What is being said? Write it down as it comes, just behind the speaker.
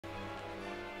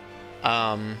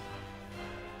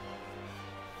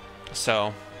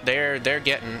So they're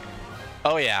getting.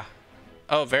 Oh yeah.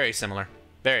 Oh, very similar.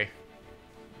 Very.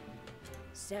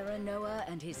 Serenoa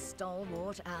and his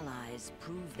stalwart allies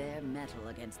proved their mettle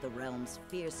against the realm's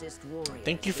fiercest warriors.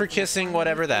 Thank you for kissing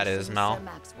whatever that is, Mal. Sir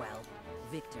Maxwell,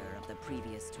 victor of the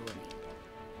previous tourney.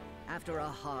 After a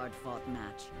hard-fought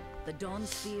match, the Dawn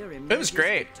Spear it was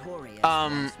great.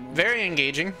 Very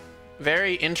engaging,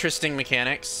 very interesting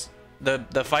mechanics.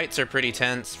 The fights are pretty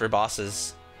tense for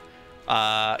bosses.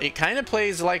 It kind of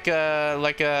plays like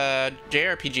a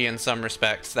JRPG in some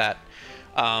respects that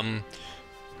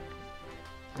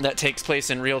that takes place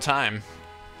in real time.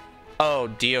 Oh,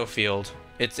 Dio Field.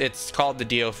 It's called the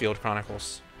Dio Field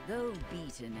Chronicles. Though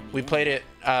beaten in We the played end,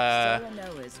 it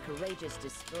Serenoa's courageous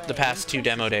display the past 2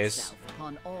 demo impresses days. itself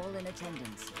upon all in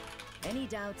attendance. Any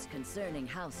doubts concerning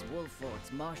House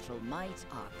Wolfort's martial might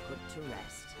are put to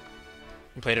rest.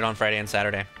 We played it on Friday and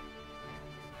Saturday.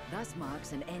 Thus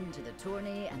marks an end to the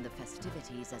tourney and the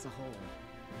festivities as a whole.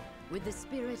 With the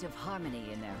spirit of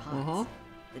harmony in their hearts,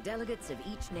 the delegates of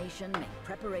each nation make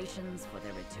preparations for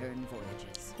their return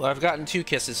voyages. Well, I've gotten 2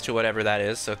 kisses to whatever that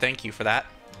is, so thank you for that.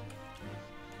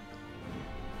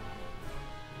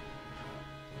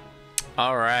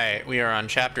 Alright, we are on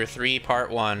Chapter 3, Part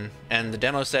 1, and the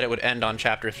demo said it would end on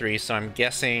Chapter 3, so I'm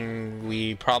guessing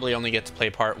we probably only get to play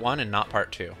Part 1 and not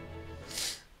Part 2.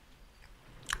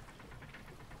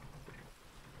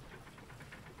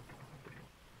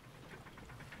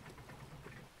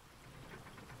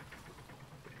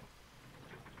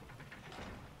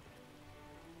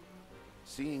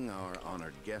 Seeing our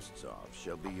honored guests off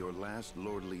shall be your last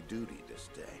lordly duty this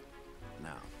day.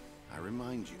 Now, I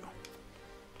remind you.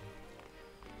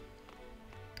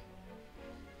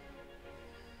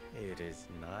 It is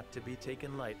not to be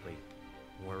taken lightly.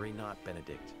 Worry not,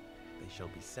 Benedict. They shall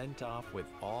be sent off with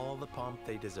all the pomp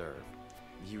they deserve.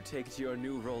 You take to your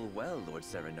new role well, Lord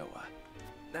Serenoa,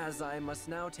 as I must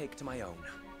now take to my own.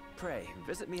 Pray,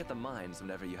 visit me at the mines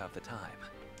whenever you have the time.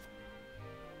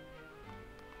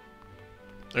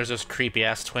 There's those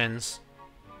creepy-ass twins.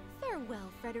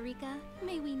 Farewell, Frederica.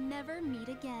 May we never meet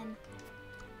again.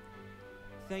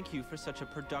 Thank you for such a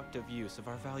productive use of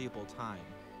our valuable time.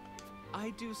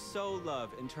 I do so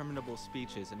love interminable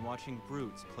speeches and watching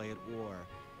brutes play at war.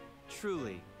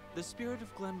 Truly, the spirit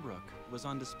of Glenbrook was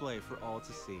on display for all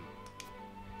to see.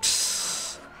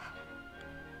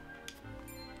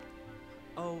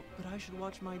 Oh, but I should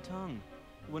watch my tongue.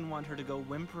 Wouldn't want her to go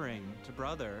whimpering to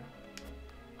brother.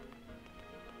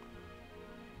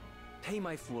 Pay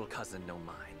my fool cousin no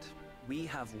mind. We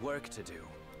have work to do.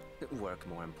 Work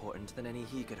more important than any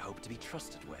he could hope to be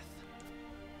trusted with.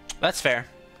 That's fair.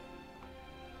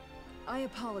 I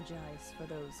apologize for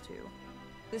those two.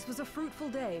 This was a fruitful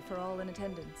day for all in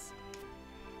attendance.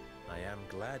 I am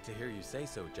glad to hear you say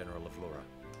so, General of Flora.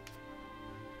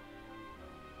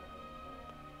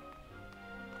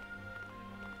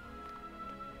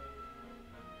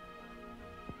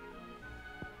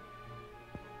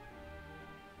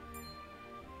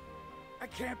 I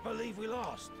can't believe we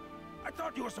lost. I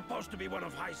thought you were supposed to be one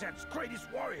of Hyzet's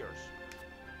greatest warriors.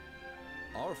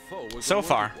 Our foe was so a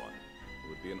far. one. It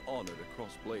would be an honor to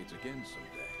cross blades again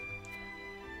someday.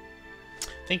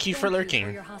 Thank you for lurking.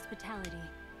 Thank you for your hospitality.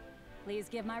 Please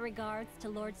give my regards to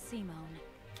Lord Simone.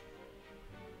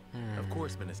 Of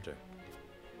course, Minister.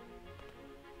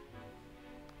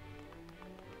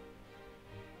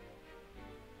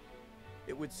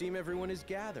 It would seem everyone is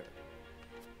gathered.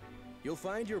 You'll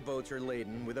find your boats are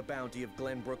laden with a bounty of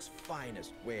Glenbrook's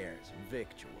finest wares and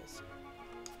victuals.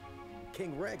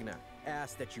 King Regna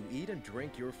asks that you eat and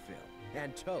drink your fill,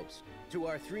 and toast to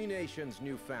our 3 nations'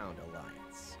 newfound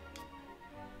alliance.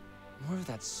 More of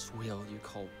that swill you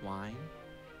call wine?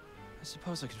 I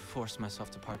suppose I could force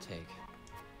myself to partake.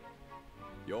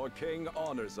 Your king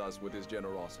honors us with his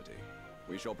generosity.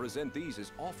 We shall present these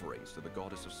as offerings to the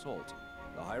goddess of salt.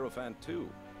 The Hierophant, too,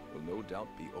 will no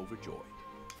doubt be overjoyed.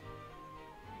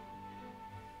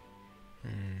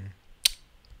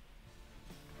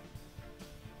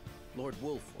 Lord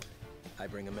Wolford, I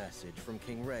bring a message from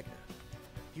King Regna.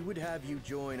 He would have you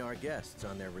join our guests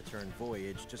on their return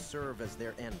voyage to serve as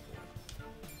their envoy.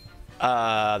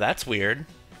 That's weird.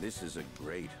 This is a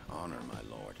great honor, my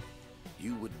lord.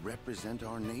 You would represent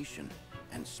our nation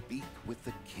and speak with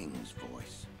the king's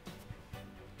voice.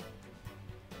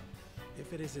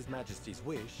 If it is His Majesty's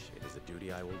wish, it is a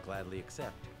duty I will gladly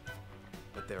accept.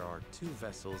 But there are 2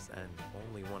 vessels and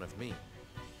only one of me.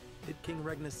 Did King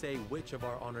Regna say which of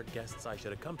our honored guests I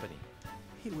should accompany?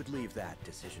 He would leave that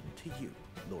decision to you,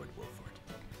 Lord Wolford.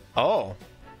 Oh.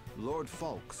 Lord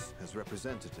Falks, as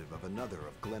representative of another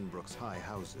of Glenbrook's high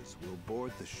houses, will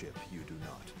board the ship you do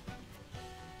not.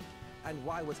 And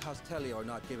why was House Tellior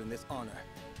not given this honor?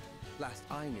 Last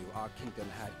I knew, our kingdom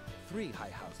had 3 high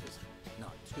houses,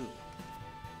 not 2.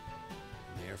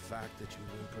 The mere fact that you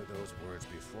whimper those words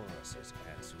before us is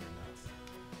answer enough.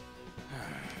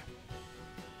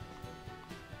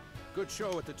 Good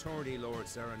show at the tourney, Lord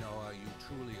Serenoa. You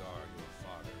truly are your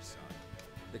father's son.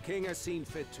 The king has seen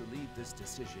fit to leave this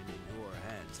decision in your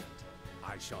hands, and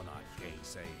I shall not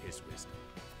gainsay his wisdom.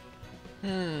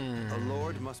 A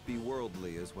lord must be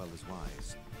worldly as well as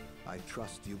wise. I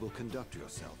trust you will conduct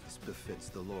yourself as befits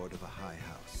the lord of a high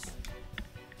house.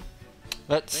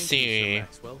 Let's Thank see. you, Sir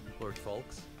Maxwell, Lord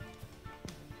Falks.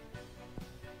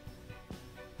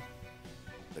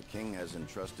 The king has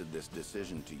entrusted this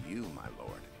decision to you, my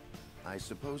lord. I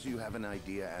suppose you have an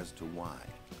idea as to why.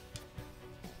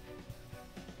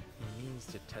 He means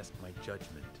to test my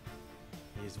judgment.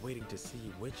 He is waiting to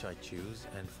see which I choose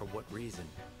and for what reason.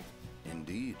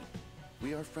 Indeed.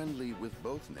 We are friendly with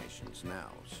both nations now,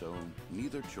 so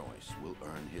neither choice will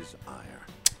earn his ire.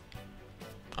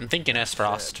 I'm thinking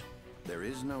S-Frost. There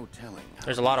is no telling.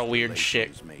 There's a lot of weird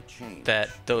shit that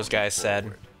those guys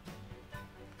said.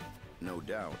 No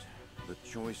doubt, the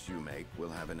choice you make will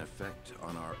have an effect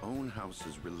on our own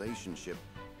house's relationship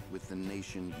with the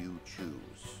nation you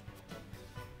choose.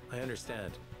 I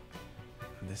understand.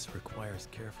 This requires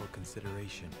careful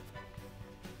consideration.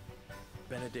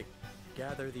 Benedict,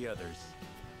 gather the others.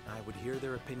 I would hear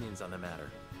their opinions on the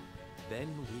matter. Then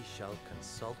we shall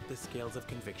consult the scales of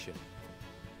conviction.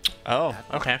 Oh,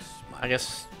 okay. I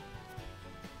guess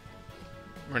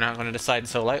we're not going to decide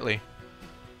so lightly.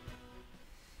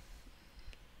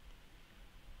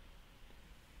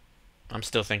 I'm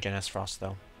still thinking S-Frost,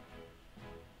 though.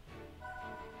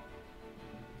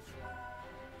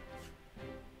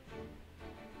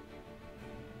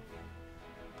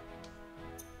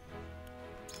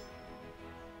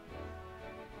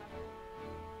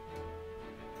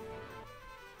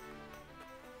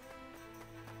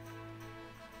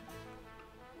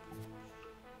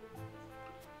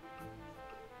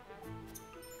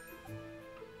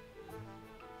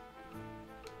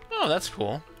 Oh, that's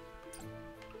cool.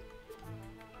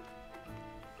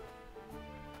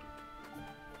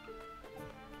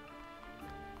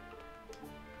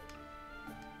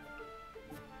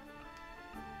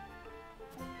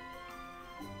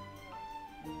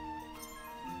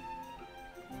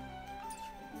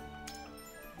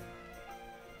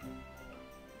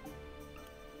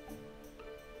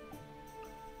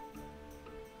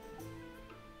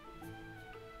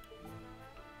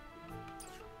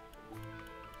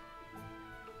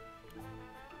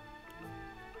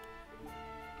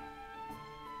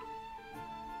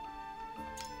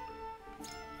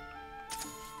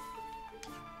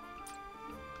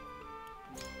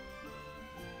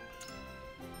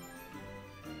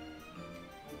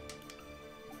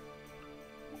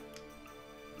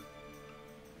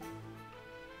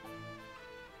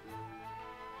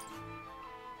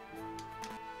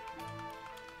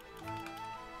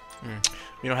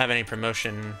 We don't have any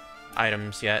promotion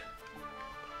items yet.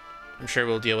 I'm sure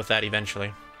we'll deal with that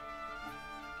eventually.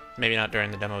 Maybe not during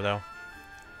the demo, though.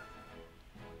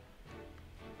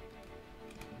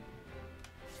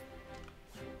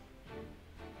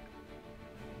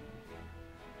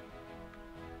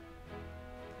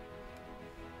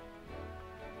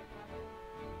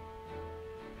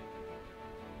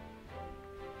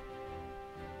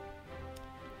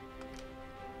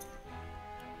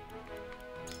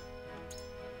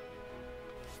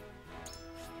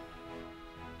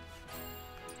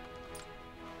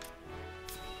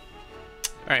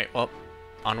 Alright, well,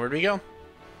 onward we go.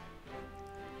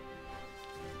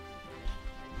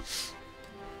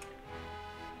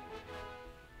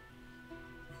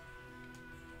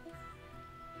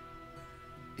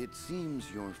 It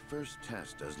seems your first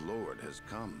test as Lord has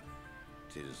come.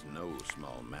 'Tis no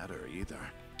small matter either.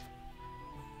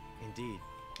 Indeed,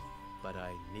 but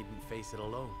I needn't face it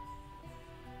alone.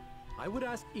 I would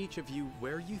ask each of you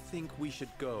where you think we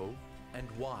should go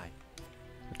and why.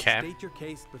 Okay. State your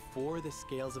case before the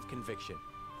scales of conviction.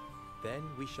 Then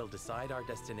we shall decide our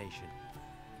destination.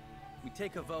 We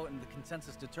take a vote and the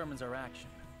consensus determines our action.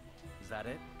 Is that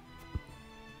it?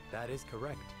 That is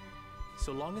correct.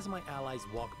 So long as my allies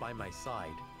walk by my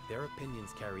side, their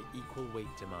opinions carry equal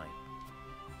weight to mine.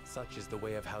 Such is the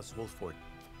way of House Wolford.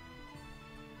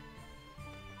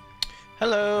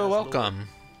 Hello, As welcome.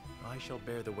 Lord, I shall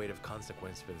bear the weight of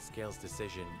consequence for the scales'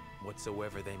 decision,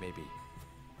 whatsoever they may be.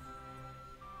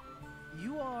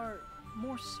 You are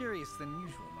more serious than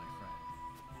usual, my friend.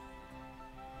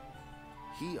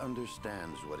 He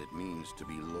understands what it means to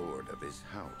be lord of his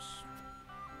house.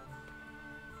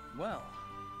 Well,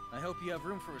 I hope you have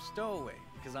room for a stowaway,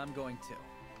 because I'm going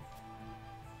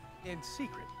to. In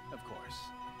secret, of course.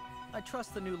 I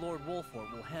trust the new Lord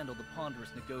Wolfort will handle the ponderous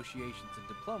negotiations and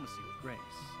diplomacy with grace.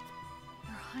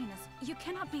 Your Highness, you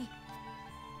cannot be...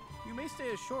 You may stay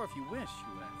ashore if you wish,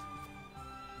 Yuet.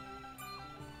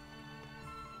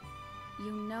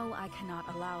 You know I cannot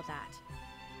allow that.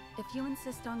 If you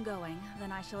insist on going,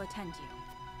 then I shall attend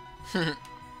you.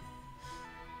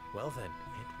 Well then,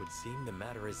 it would seem the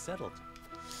matter is settled.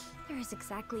 There is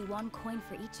exactly one coin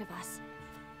for each of us.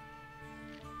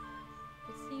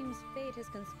 It seems fate has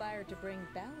conspired to bring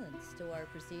balance to our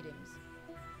proceedings.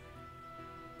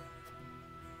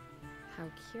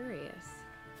 How curious.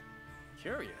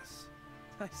 Curious?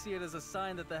 I see it as a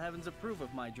sign that the heavens approve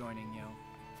of my joining you.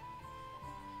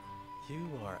 You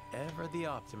are ever the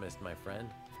optimist, my friend.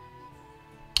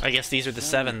 I guess these are the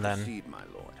 7 then. Proceed, my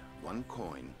lord. One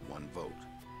coin, one vote.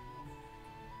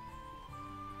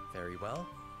 Very well.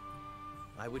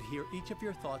 I would hear each of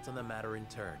your thoughts on the matter in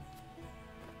turn.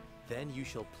 Then you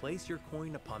shall place your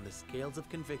coin upon the scales of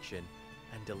conviction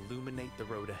and illuminate the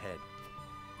road ahead.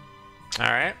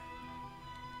 Alright.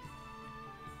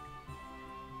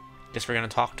 Guess we're gonna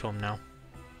talk to him now.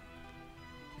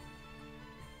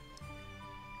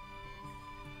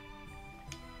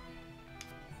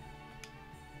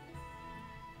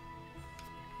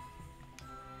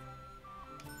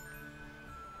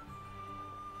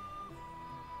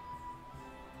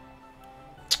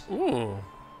 Ooh.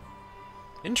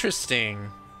 Interesting.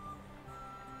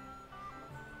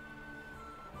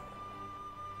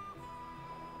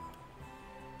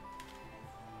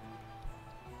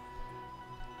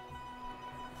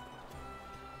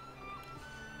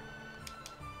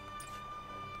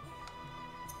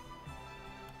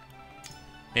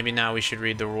 Maybe now we should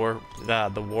read the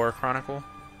War Chronicle.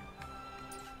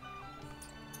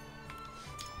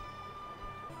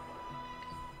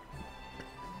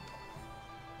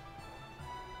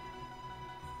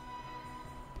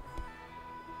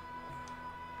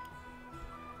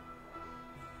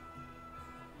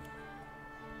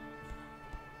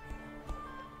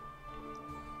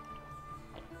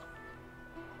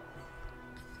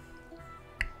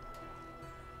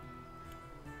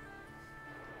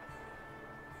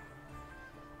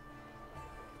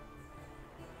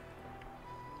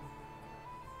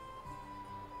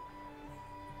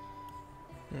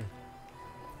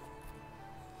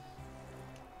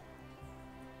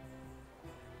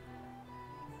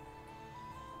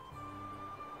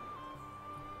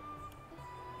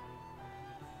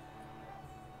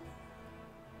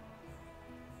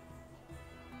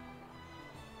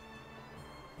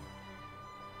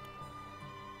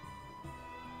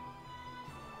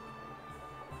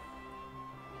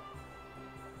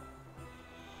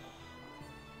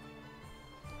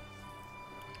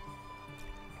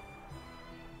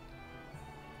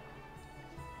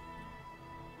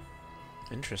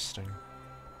 Interesting.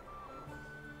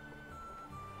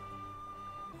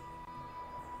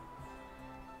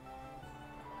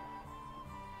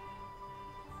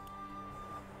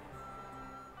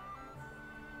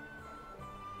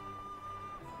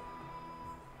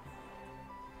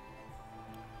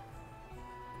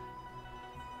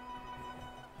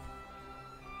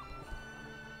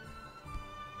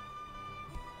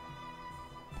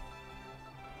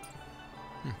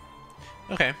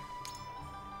 Okay.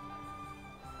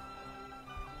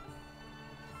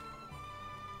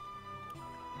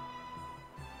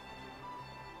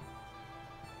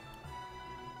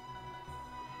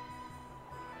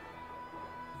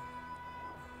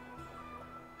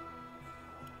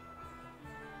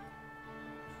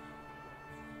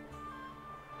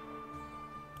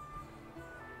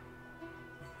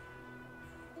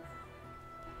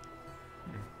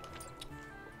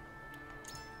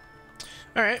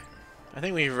 Alright. I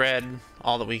think we've read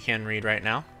all that we can read right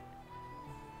now.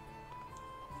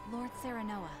 Lord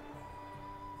Serenoa.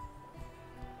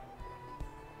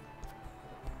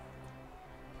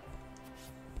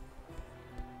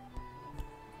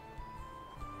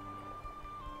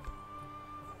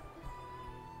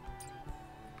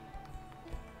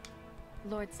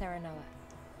 Lord Serenoa.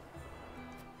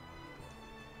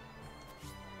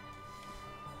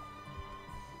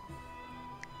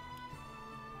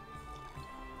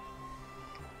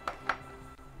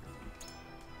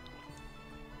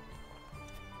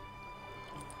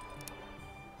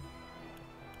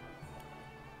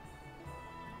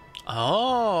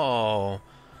 Oh,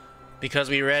 because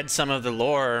we read some of the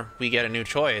lore, we get a new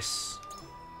choice.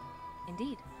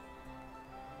 Indeed.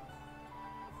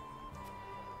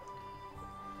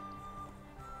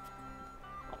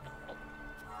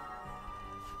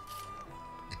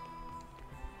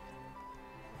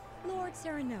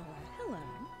 Lord Serenoa, hello.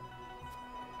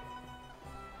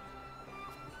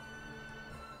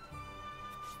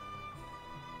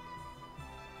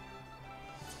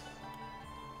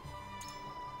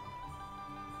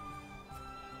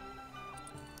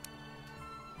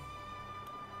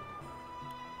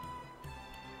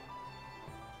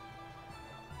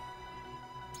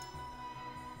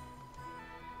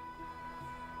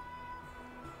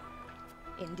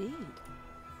 Indeed.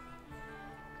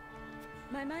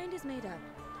 My mind is made up.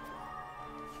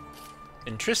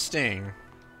 Interesting.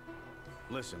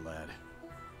 Listen, lad.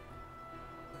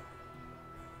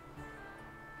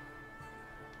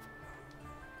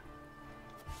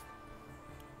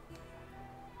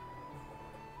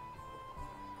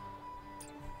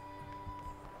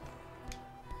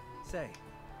 Say.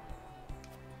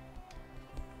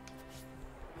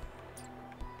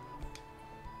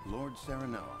 Lord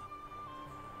Serenoa.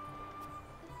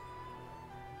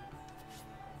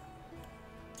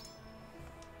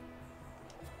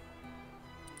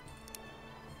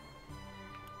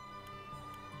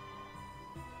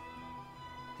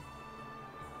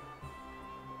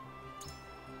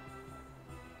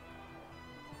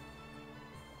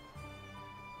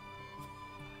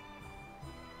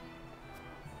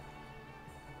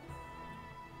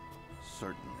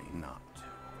 Certainly not.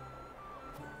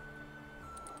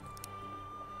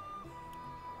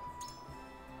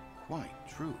 Quite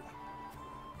true.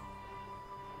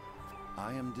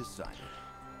 I am decided.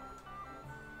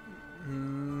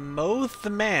 Moth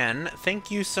Man,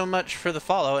 thank you so much for the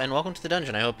follow, and welcome to the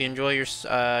dungeon. I hope you enjoy your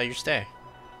stay.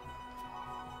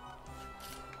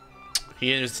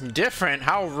 He is indifferent.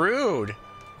 How rude.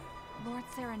 Lord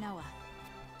Serenoa.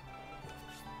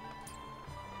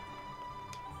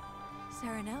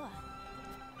 Serenoa.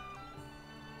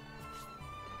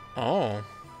 Oh.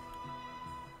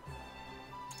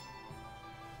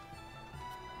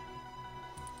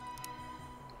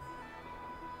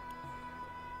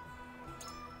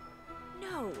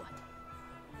 No.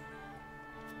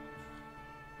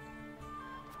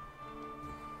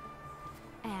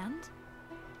 And?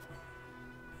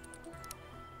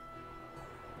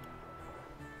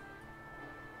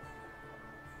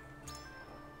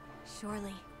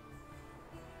 Surely.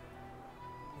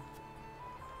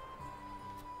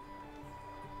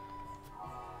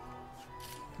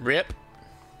 Rip.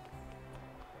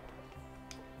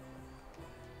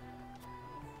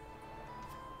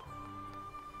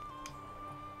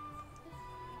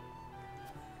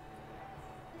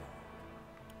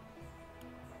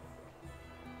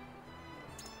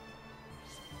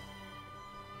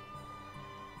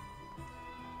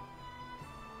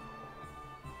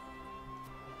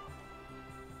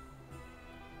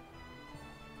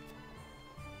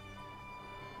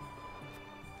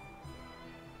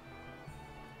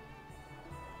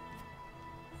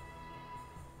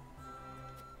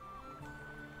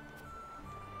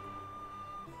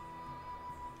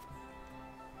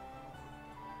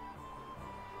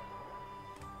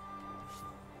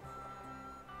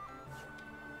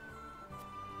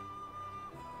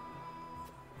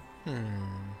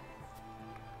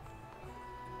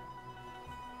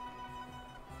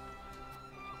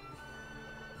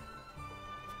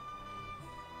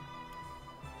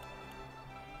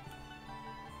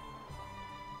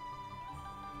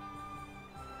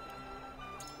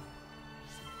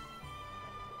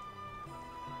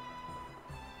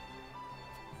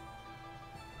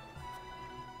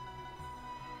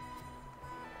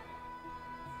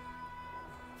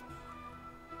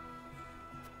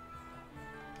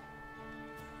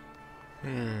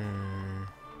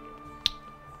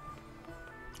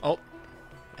 Oh,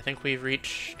 I think we've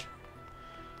reached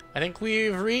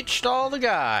all the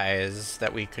guys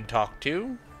that we could talk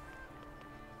to.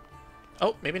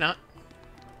 Oh, maybe not.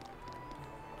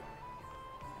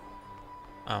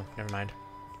 Oh, never mind.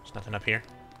 There's nothing up here.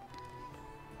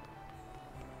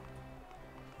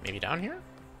 Maybe down here?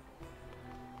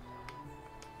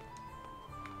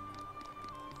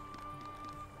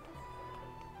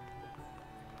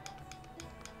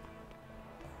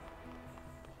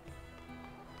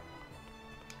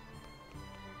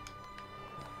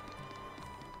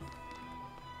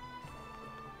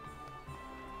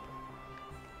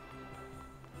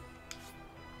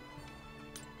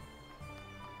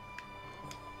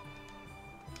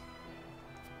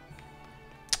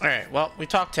 Alright, well, we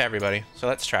talked to everybody, so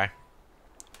let's try.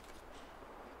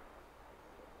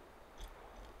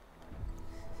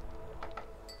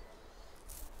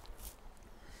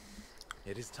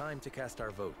 It is time to cast our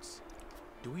votes.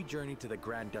 Do we journey to the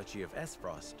Grand Duchy of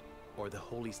Esfrost, or the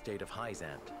Holy State of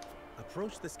Hyzant?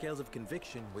 Approach the scales of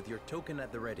conviction with your token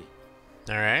at the ready.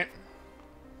 Alright.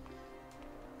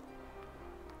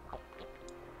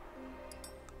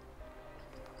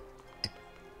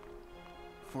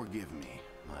 Forgive me,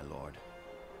 my lord.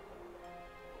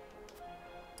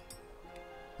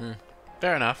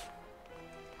 Fair enough.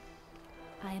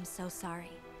 I am so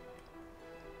sorry.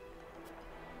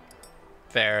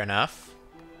 Fair enough.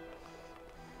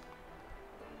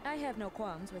 I have no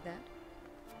qualms with that.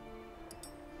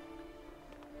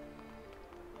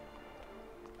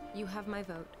 You have my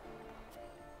vote.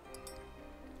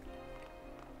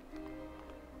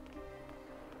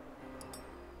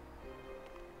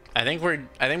 I think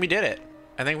we did it.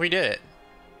 I think we did it.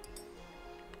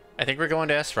 I think we're going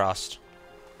to Esfrost.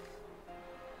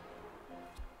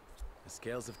 The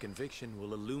scales of conviction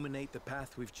will illuminate the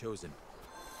path we've chosen.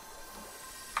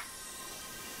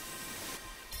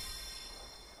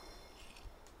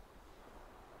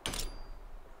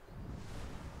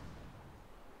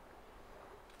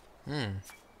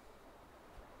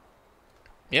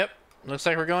 Yep. Looks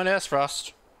like we're going to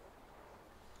Esfrost.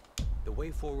 The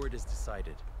way forward is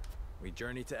decided. We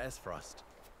journey to Esfrost.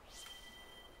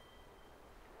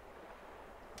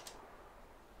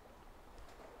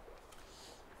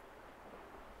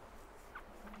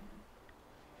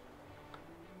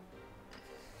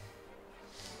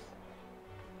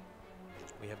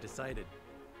 We have decided.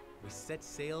 We set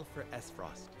sail for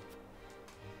Esfrost.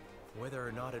 Whether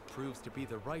or not it proves to be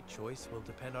the right choice will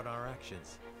depend on our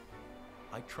actions.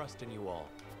 I trust in you all.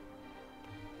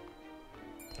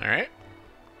 All right.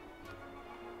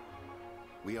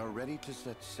 We are ready to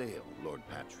set sail, Lord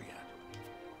Patriot.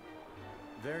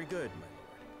 Very good, my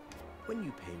lord. When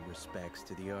you pay respects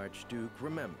to the Archduke,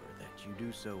 remember that you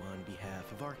do so on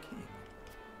behalf of our king.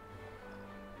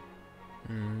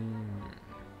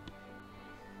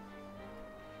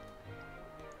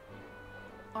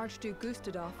 Archduke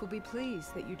Gustadolf will be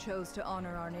pleased that you chose to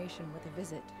honor our nation with a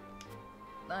visit.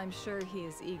 I'm sure he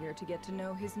is eager to get to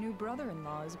know his new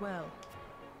brother-in-law as well.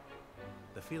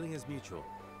 The feeling is mutual,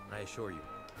 I assure you.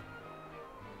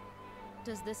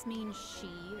 Does this mean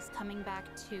she is coming back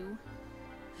too?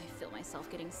 I feel myself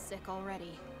getting sick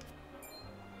already.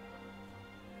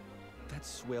 That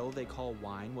swill they call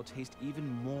wine will taste even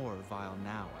more vile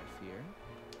now, I fear.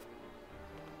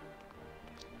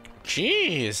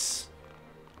 Jeez.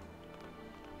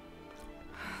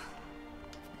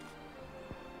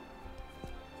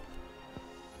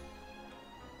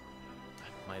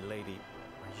 My lady,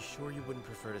 are you sure you wouldn't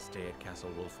prefer to stay at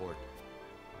Castle Wolford?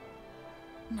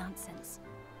 Nonsense.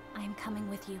 I am coming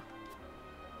with you.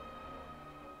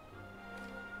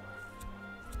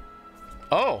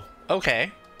 Oh,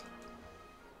 okay.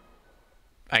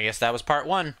 I guess that was part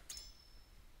 1.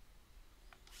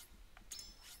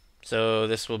 So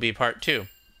this will be part 2.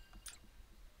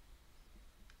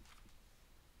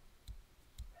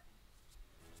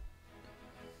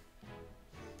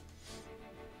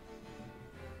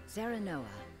 Serenoa,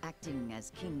 acting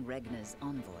as King Regna's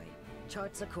envoy,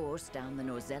 charts a course down the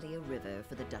Norzelia River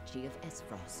for the Duchy of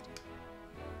Esfrost.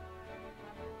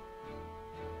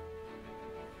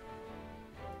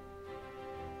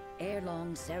 Ere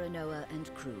long, Serenoa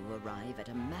and crew arrive at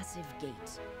a massive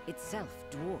gate, itself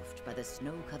dwarfed by the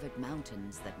snow-covered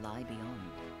mountains that lie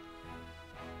beyond.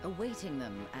 Awaiting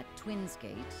them at Twins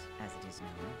Gate, as it is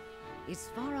known, is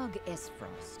Farog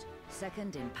Esfrost,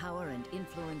 second in power and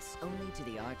influence only to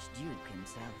the Archduke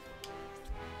himself.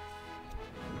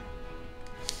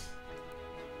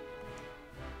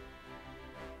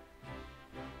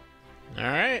 All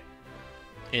right.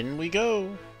 In we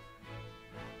go.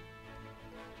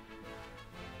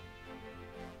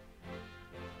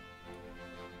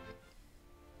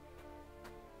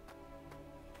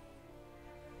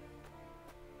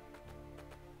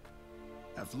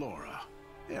 Avlora,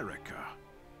 Erica,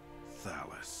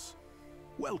 Thalis,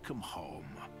 welcome home.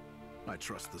 I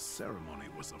trust the ceremony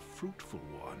was a fruitful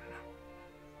one.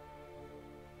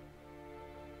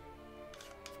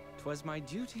 'Twas my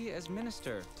duty as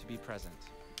minister to be present.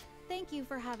 Thank you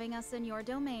for having us in your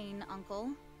domain,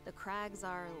 Uncle. The crags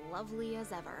are lovely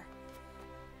as ever.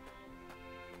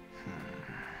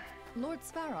 Lord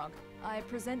Svarog, I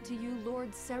present to you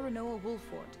Lord Serenoa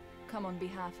Wolford, come on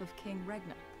behalf of King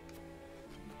Regna.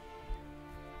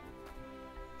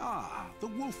 Ah, the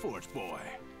Wolfort boy.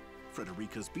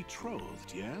 Frederica's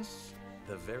betrothed, yes?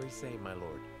 The very same, my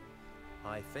lord.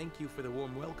 I thank you for the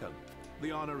warm welcome.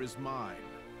 The honor is mine,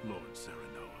 Lord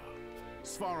Serenoa.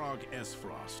 Svarog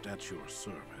Esfrost at your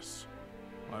service.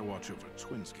 I watch over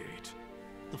Twinsgate,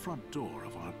 the front door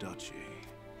of our duchy.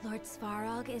 Lord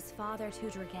Svarog is father to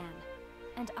Dragan,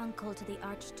 and uncle to the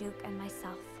Archduke and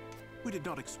myself. We did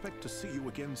not expect to see you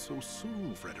again so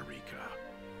soon, Frederica.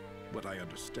 But I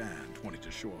understand wanting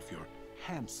to show off your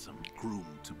handsome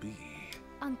groom-to-be.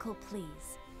 Uncle,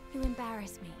 please. You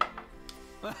embarrass me.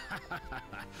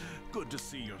 Good to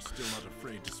see you're still not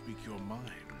afraid to speak your mind.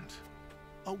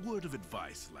 A word of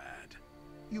advice, lad.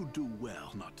 You do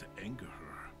well not to anger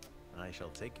her. I shall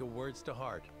take your words to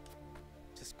heart.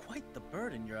 Tis quite the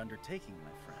burden you're undertaking,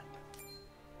 my friend.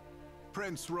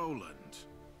 Prince Roland,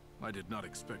 I did not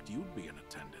expect you'd be in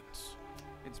attendance.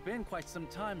 It's been quite some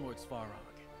time, Lord Svarog.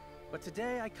 But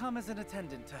today I come as an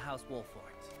attendant to House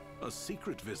Wolfort. A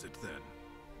secret visit, then.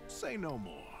 Say no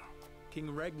more. King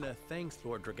Regna thanks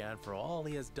Lord Dragan for all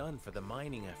he has done for the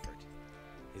mining effort.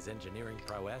 His engineering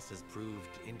prowess has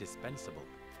proved indispensable.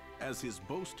 As his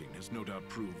boasting has no doubt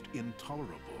proved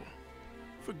intolerable.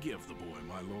 Forgive the boy,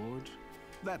 my lord.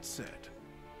 That said,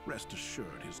 rest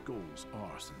assured his goals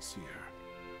are sincere.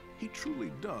 He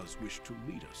truly does wish to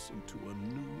lead us into a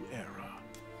new era.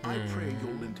 I pray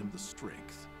you'll lend him the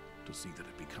strength to see that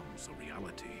it becomes a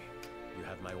reality. You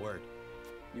have my word.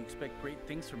 You expect great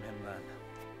things from him, then?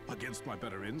 Against my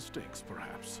better instincts,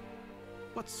 perhaps.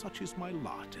 But such is my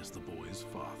lot as the boy's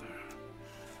father.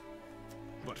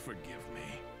 But forgive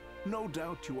me. No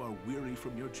doubt you are weary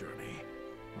from your journey.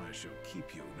 I shall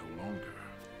keep you no longer.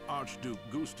 Archduke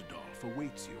Gustadolf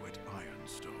awaits you at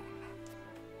Ironstone.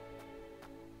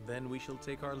 Then we shall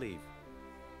take our leave.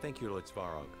 Thank you, Lord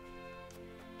Svarog.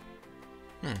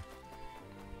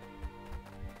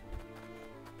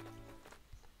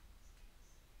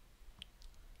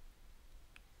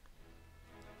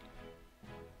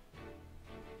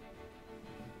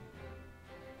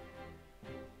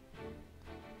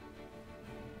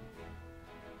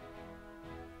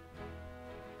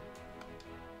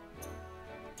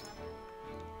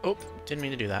 Oh, didn't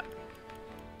mean to do that.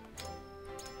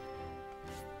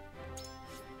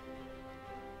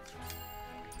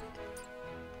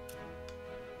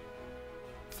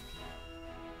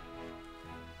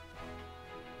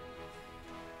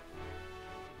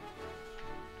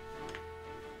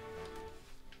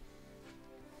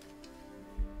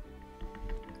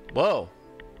 Whoa.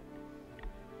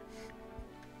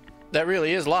 That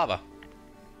really is lava.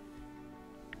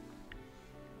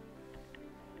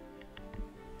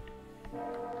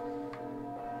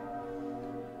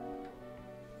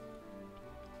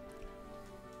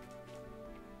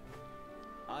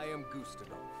 I am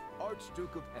Gustadolf,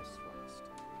 Archduke of Esfrost.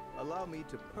 Allow me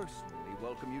to personally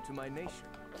welcome you to my nation.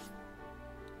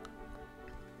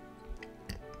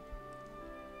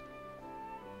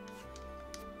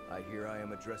 I hear I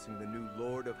am addressing the new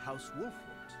Lord of House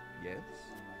Wolfort, yes?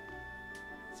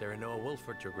 Serenoa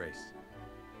Wolfort, Your Grace.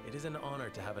 It is an honor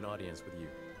to have an audience with you.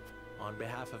 On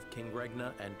behalf of King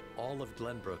Regna and all of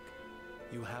Glenbrook,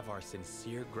 you have our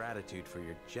sincere gratitude for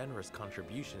your generous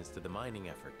contributions to the mining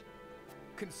effort.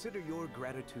 Consider your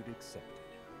gratitude accepted.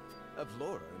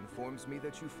 Avlora informs me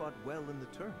that you fought well in the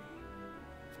tourney.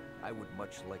 I would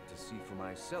much like to see for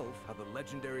myself how the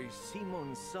legendary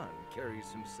Simon's son carries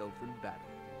himself in battle.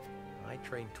 I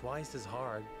train twice as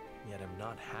hard, yet am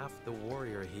not half the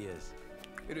warrior he is.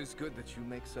 It is good that you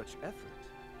make such effort.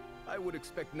 I would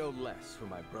expect no less for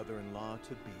my brother-in-law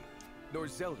to be.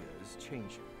 Norzelia is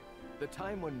changing. The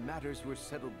time when matters were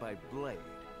settled by blade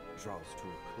draws to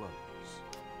a close.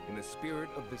 In the spirit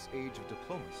of this age of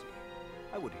diplomacy,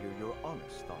 I would hear your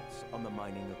honest thoughts on the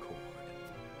mining accord.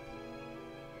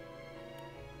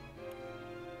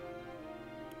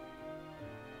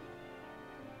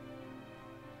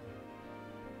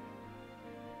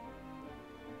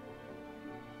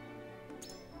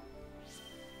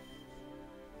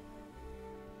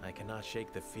 I cannot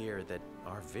shake the fear that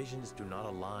our visions do not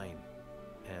align,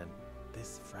 and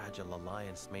this fragile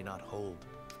alliance may not hold.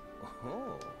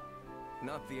 Oh,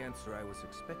 not the answer I was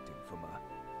expecting from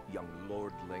a young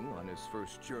lordling on his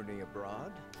first journey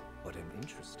abroad, but an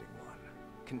interesting one.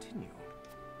 Continue.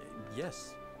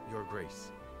 Yes, Your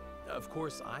Grace. Of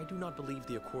course, I do not believe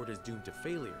the Accord is doomed to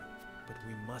failure, but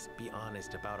we must be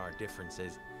honest about our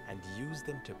differences and use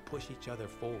them to push each other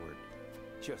forward.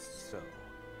 Just so.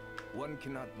 One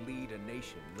cannot lead a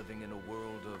nation living in a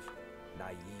world of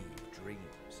naive dreams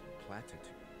and platitudes.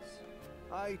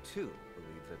 I, too,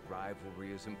 believe that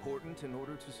rivalry is important in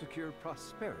order to secure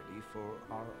prosperity for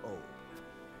our own.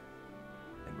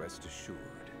 And rest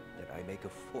assured that I make a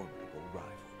formidable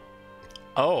rival.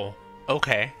 Oh,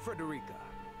 okay. Frederica,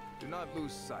 do not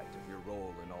lose sight of your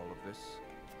role in all of this.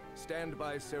 Stand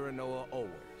by Serenoa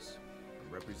always,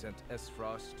 and represent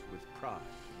Esfrost with pride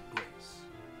and grace.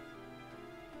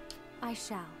 I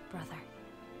shall, brother.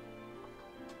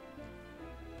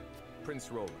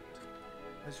 Prince Roland,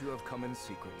 as you have come in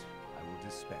secret, I will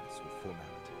dispense with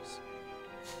formalities.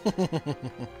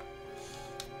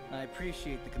 I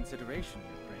appreciate the consideration,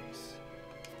 Your Grace.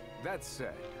 That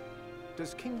said,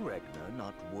 Does King Regna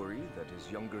not worry that his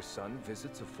younger son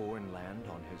visits a foreign land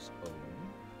on his own?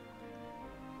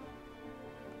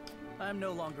 I am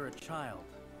no longer a child,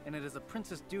 and it is a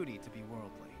prince's duty to be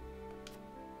worldly.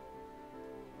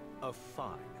 A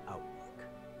fine outlook.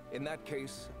 In that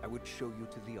case, I would show you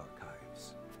to the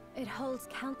archives. It holds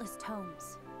countless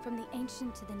tomes, from the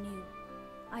ancient to the new.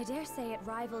 I dare say it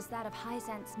rivals that of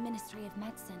Hyzant's Ministry of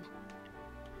Medicine.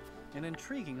 An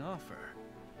intriguing offer,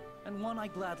 and one I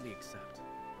gladly accept.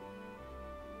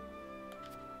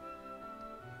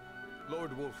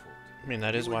 Lord Wolford, I mean,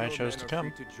 that is why I chose to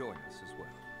come. to join us as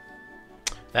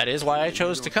well. That is why I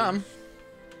chose to come.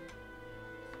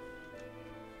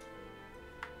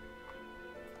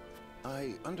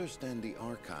 I understand the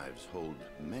archives hold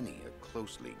many a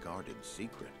closely guarded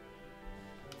secret.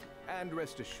 And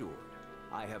rest assured,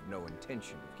 I have no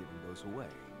intention of giving those away.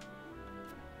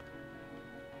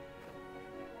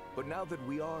 But now that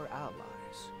we are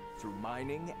allies, through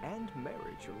mining and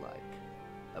marriage alike,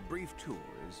 a brief tour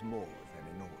is more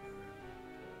than in order.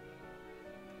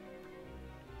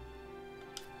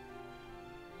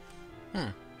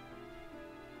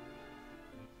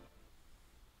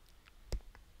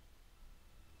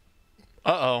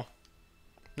 Uh-oh.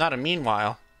 Not a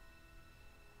meanwhile.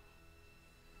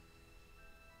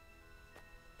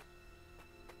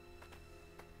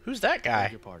 Who's that guy?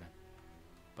 Beg your pardon,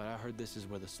 but I heard this is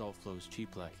where the salt flows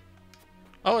cheap like.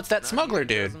 Oh, it's that smuggler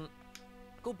dude.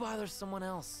 Go bother someone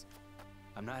else.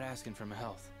 I'm not asking for my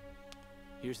health.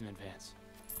 Here's an advance.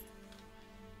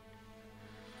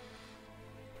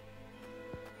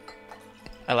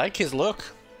 I like his look.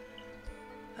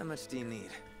 How much do you need?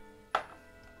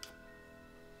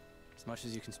 As much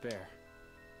as you can spare.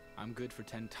 I'm good for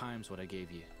 10 times what I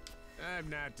gave you. I'm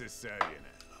not to sell you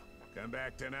now. Come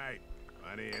back tonight,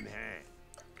 money in hand,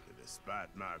 to the spot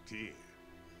marked here.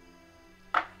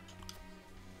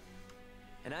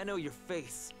 And I know your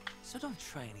face, so don't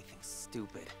try anything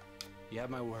stupid. You have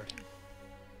my word.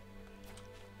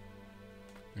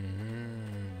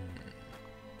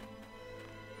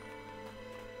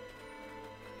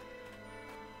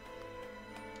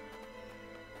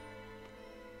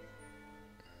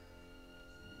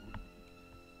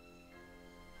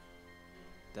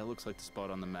 That looks like the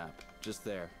spot on the map. Just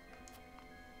there.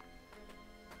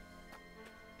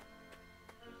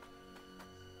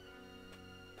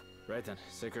 Right then,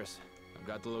 Sickers. I've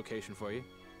got the location for you.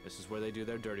 This is where they do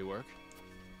their dirty work.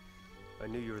 I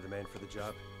knew you were the man for the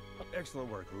job. Excellent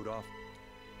work, Rudolph.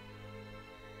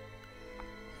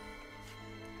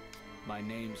 My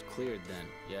name's cleared then,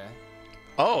 yeah?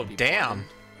 Oh, Be damn. pardoned.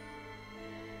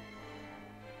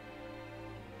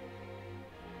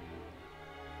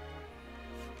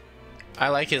 I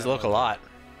like his look a lot.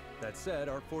 That said,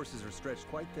 our forces are stretched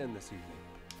quite thin this evening.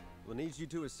 We'll need you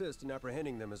to assist in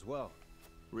apprehending them as well.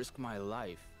 Risk my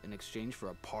life in exchange for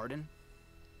a pardon?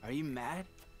 Are you mad?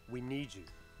 We need you.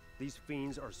 These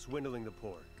fiends are swindling the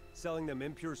poor, selling them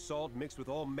impure salt mixed with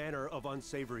all manner of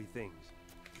unsavory things.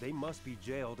 They must be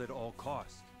jailed at all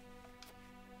costs.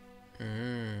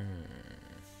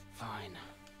 Fine.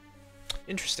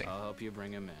 Interesting. I'll help you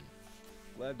bring him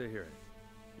in. Glad to hear it.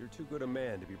 You're too good a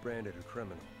man to be branded a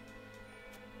criminal.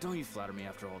 Don't you flatter me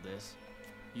after all this.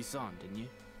 You saw him, didn't you?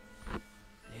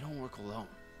 They don't work alone.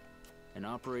 An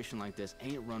operation like this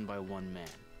ain't run by one man.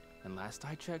 And last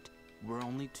I checked, we're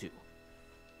only 2.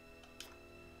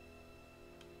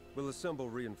 We'll assemble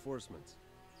reinforcements.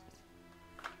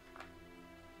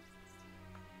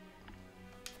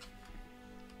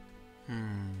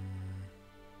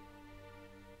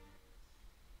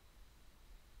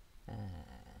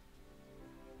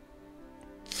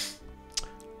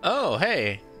 Oh,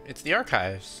 hey, it's the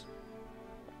archives.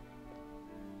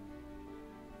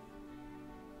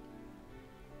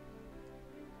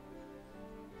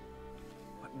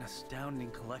 What an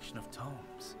astounding collection of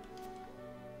tomes.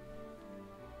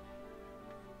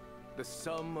 The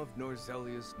sum of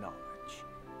Norzelia's knowledge,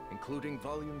 including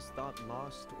volumes thought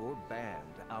lost or banned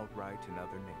outright in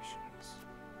other nations.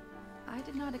 I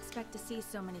did not expect to see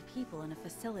so many people in a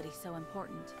facility so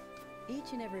important.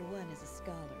 Each and every one is a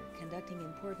scholar, conducting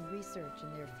important research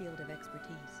in their field of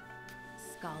expertise.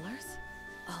 Scholars?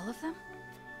 All of them?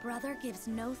 Brother gives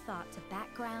no thought to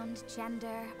background,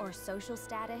 gender, or social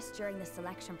status during the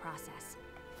selection process.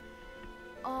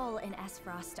 All in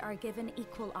Esfrost are given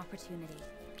equal opportunity,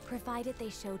 provided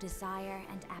they show desire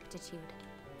and aptitude.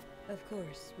 Of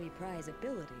course, we prize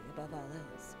ability above all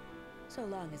else. So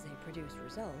long as they produce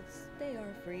results, they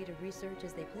are free to research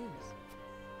as they please.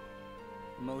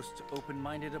 Most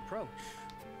open-minded approach.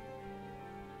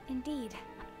 Indeed.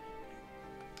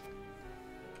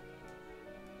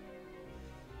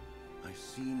 I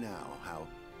see now how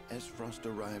Esfrost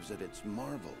arrives at its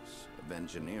marvels of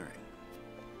engineering.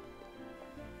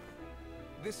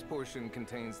 This portion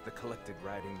contains the collected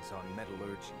writings on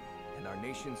metallurgy and our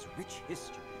nation's rich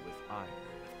history with iron.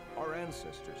 Our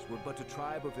ancestors were but a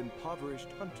tribe of impoverished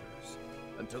hunters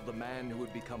until the man who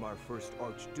would become our first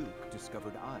Archduke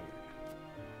discovered iron.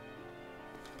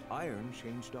 Iron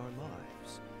changed our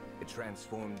lives. It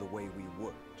transformed the way we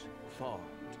worked, farmed,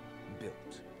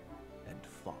 built, and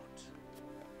fought.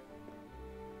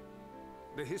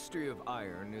 The history of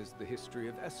iron is the history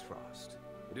of Esfrost.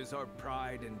 It is our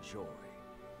pride and joy,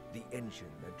 the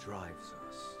engine that drives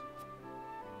us.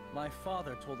 My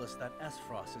father told us that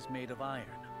Esfrost is made of iron.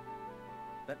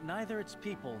 That neither its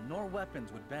people nor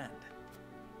weapons would bend.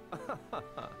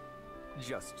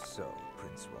 Just so,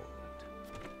 Prince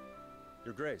Roland.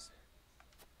 Your Grace.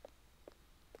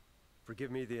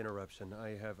 Forgive me the interruption.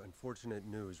 I have unfortunate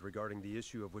news regarding the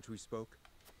issue of which we spoke.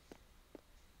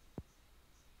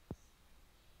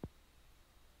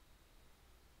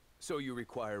 So you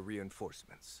require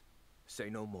reinforcements. Say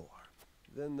no more.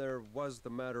 Then there was the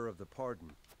matter of the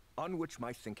pardon. On which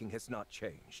my thinking has not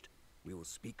changed. We will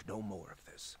speak no more of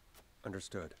this.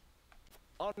 Understood.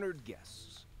 Honored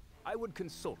guests, I would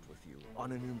consult with you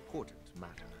on an important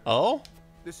matter. Oh?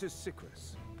 This is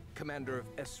Sikris, commander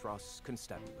of Esfrost's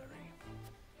constabulary.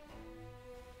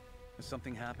 Has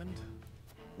something happened?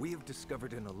 We have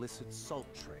discovered an illicit salt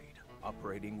trade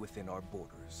operating within our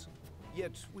borders.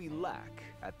 Yet we lack,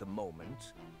 at the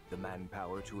moment, the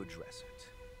manpower to address it.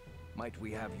 Might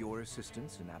we have your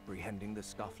assistance in apprehending the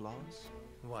scofflaws?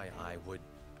 Why, I would...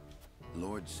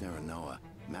 Lord Serenoa,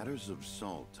 matters of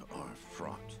salt are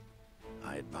fraught.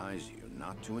 I advise you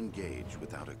not to engage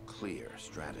without a clear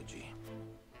strategy.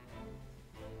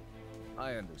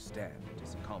 I understand it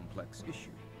is a complex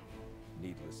issue.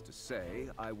 Needless to say,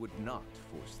 I would not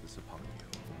force this upon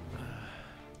you.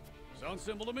 Sounds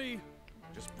simple to me.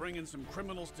 Just bringing some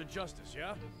criminals to justice,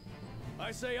 yeah?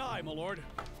 I say aye, my lord.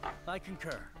 I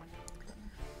concur.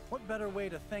 What better way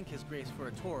to thank His Grace for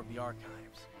a tour of the archives?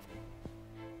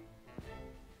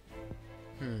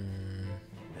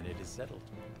 Then it is settled.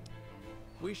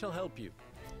 We shall help you.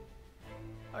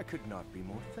 I could not be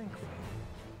more thankful.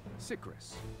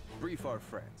 Sikris, brief our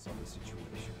friends on the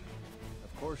situation.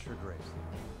 Of course, Your Grace.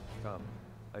 Come,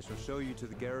 I shall show you to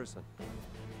the garrison.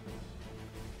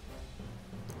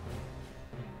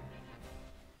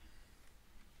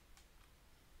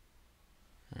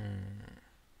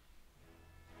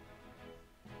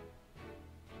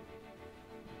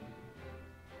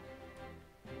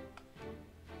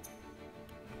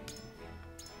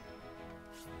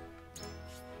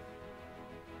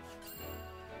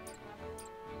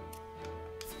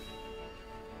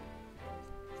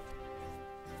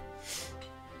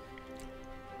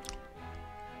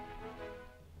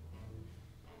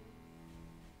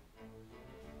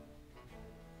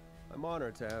 I'm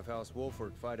honored to have House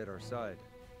Wolford fight at our side.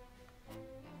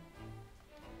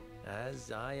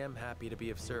 As I am happy to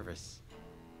be of service.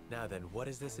 Now then, what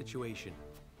is the situation?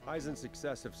 Eisen's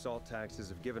excessive salt taxes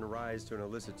have given rise to an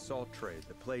illicit salt trade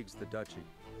that plagues the duchy.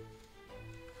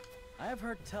 I have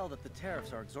heard tell that the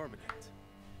tariffs are exorbitant,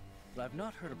 but I've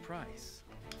not heard a price.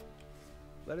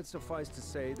 Let it suffice to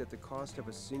say that the cost of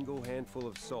a single handful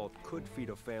of salt could feed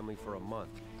a family for a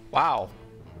month. Wow.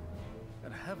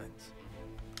 Good heavens.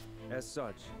 As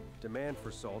such, demand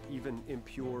for salt, even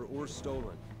impure or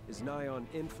stolen, is nigh on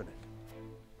infinite.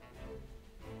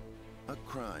 A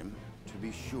crime, to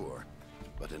be sure,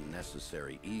 but a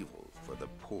necessary evil for the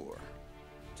poor.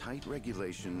 Tight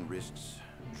regulation risks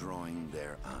drawing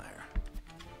their ire.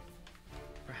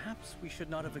 Perhaps we should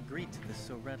not have agreed to this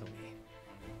so readily.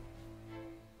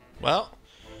 Well,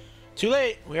 too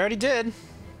late. We already did.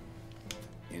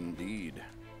 Indeed.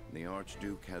 The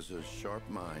Archduke has a sharp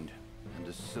mind and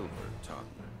a silver tongue.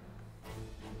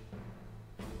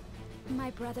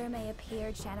 My brother may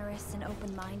appear generous and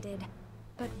open-minded,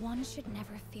 but one should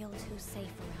never feel too safe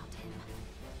around him.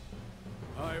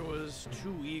 I was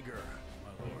too eager,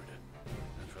 my lord.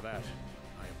 And for that,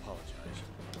 I apologize.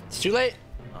 It's too late.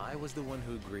 I was the one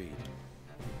who agreed.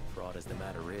 Fraught as the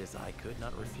matter is, I could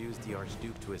not refuse the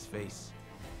Archduke to his face.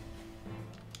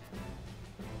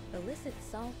 Illicit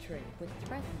salt trade would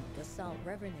threaten the salt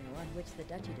revenue on which the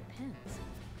duchy depends.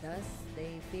 Thus,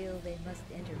 they feel they must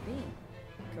intervene,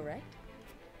 correct?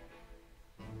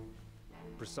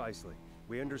 Precisely.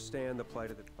 We understand the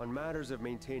plight of the... On matters of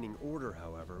maintaining order,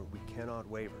 however, we cannot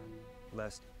waver,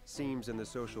 lest seams in the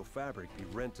social fabric be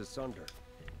rent asunder.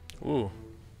 Ooh.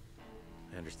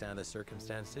 I understand the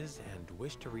circumstances and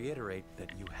wish to reiterate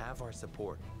that you have our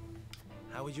support.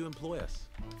 How would you employ us?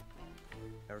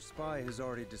 Our spy has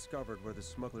already discovered where the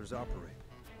smugglers operate,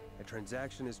 A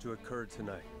transaction is to occur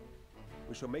tonight.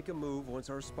 We shall make a move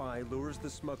once our spy lures the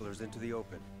smugglers into the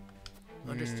open.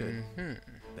 Understood.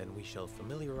 Then we shall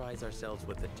familiarize ourselves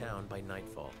with the town by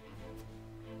nightfall.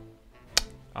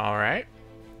 All right.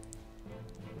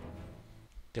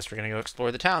 Guess we're gonna go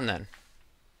explore the town then.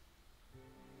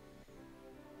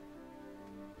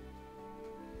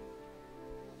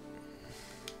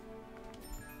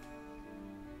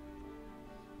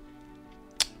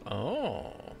 Oh.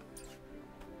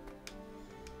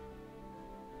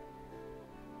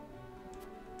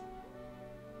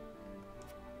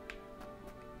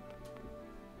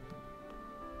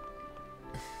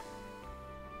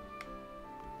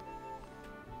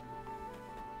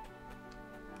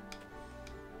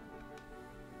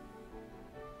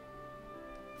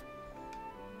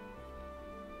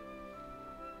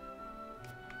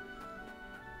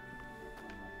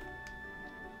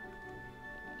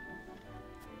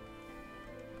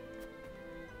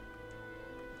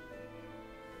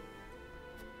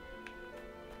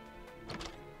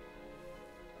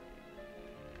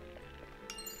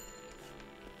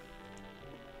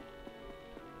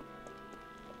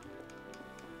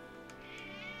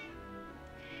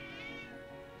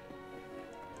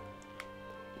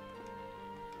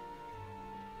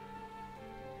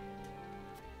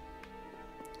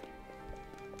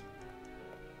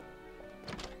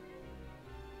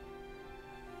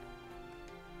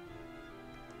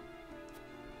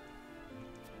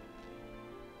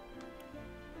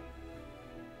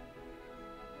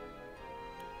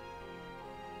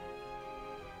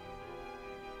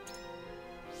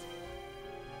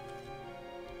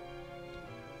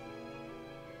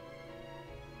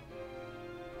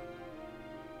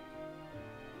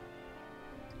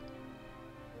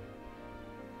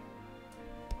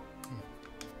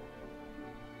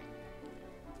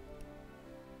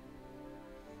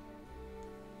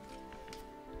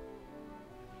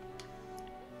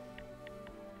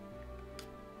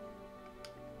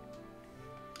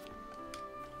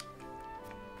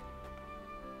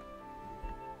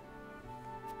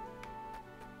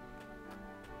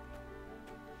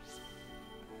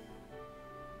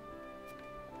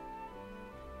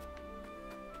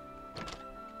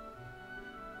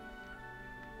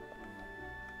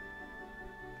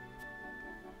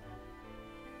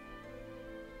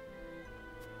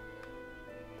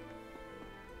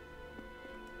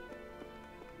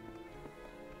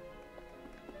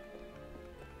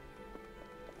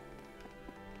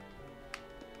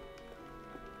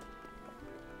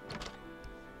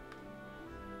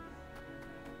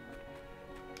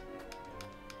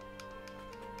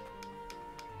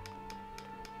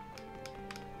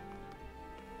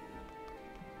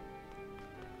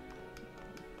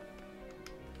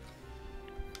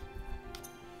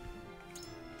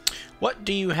 What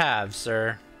do you have,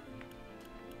 sir?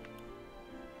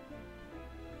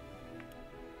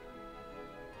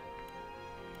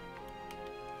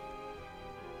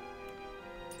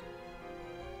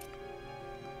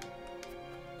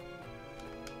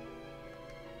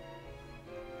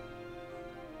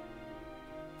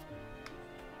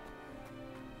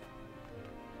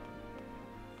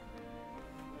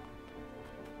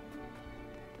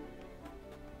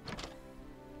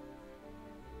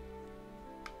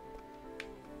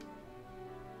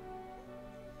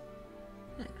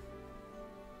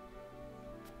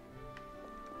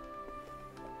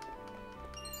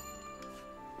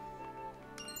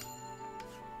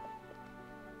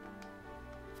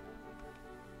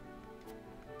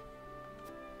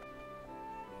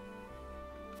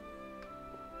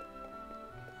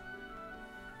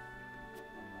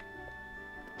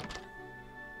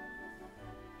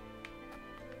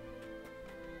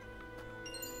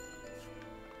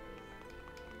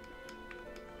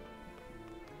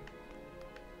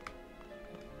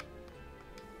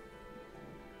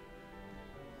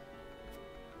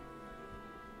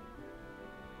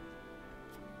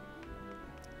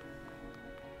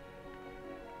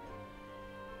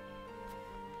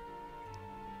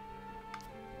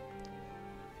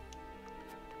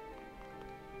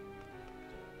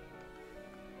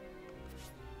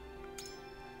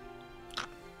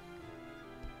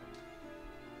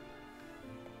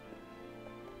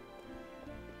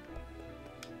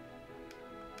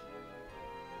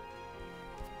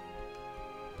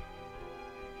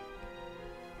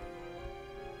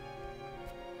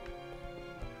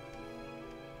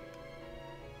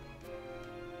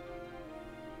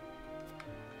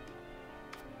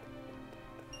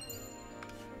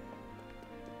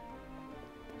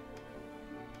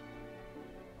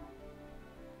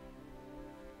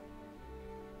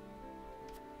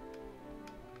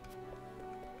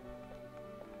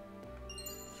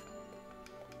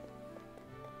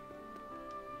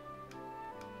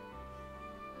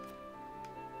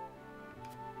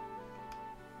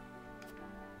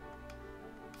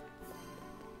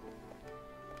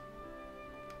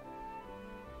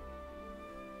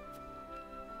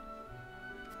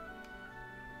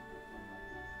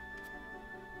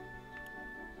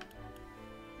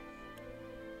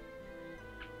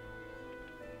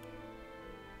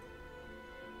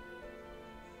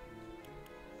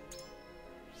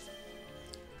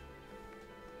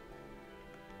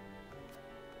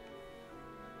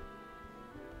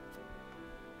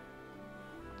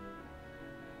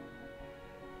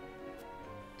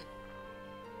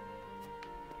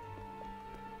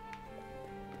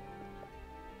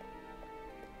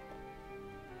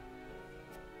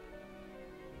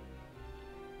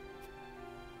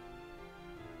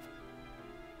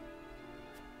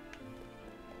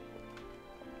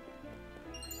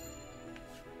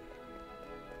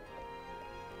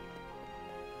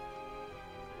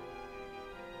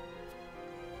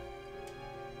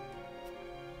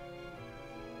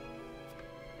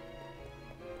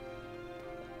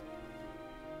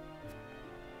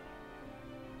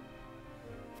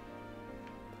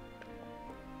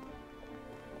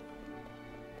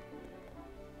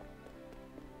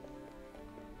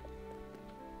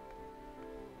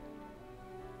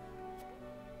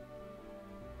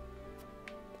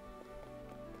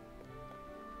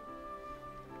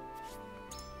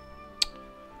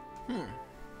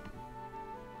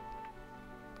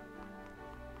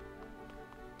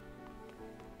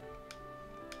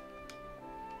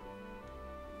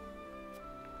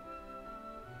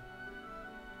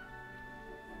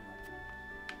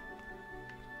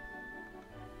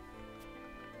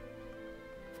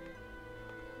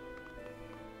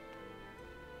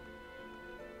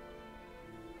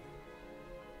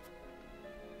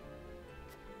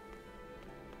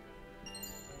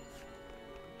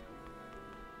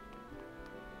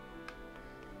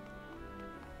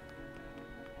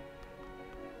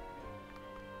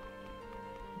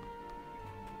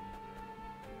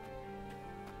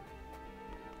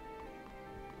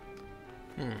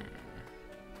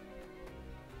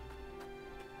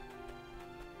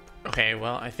 Okay,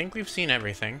 well, I think we've seen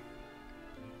everything.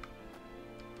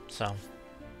 So,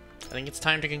 I think it's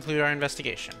time to conclude our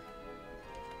investigation.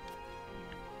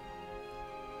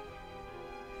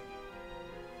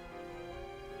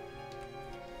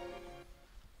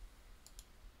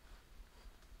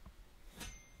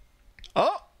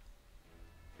 Oh!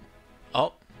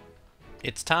 Oh.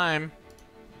 It's time.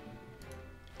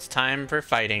 It's time for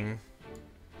fighting.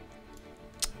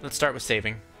 Let's start with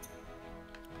saving.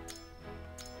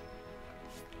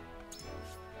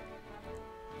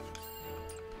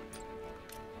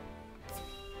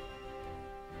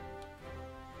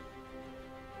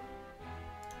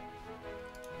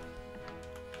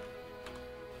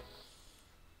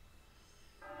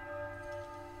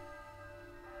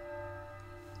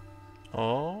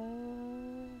 Oh.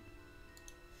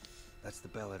 That's the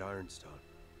bell at Ironstone.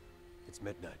 It's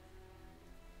midnight.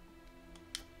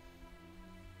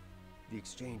 The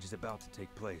exchange is about to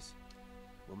take place.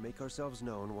 We'll make ourselves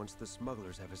known once the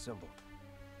smugglers have assembled.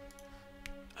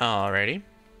 Alrighty.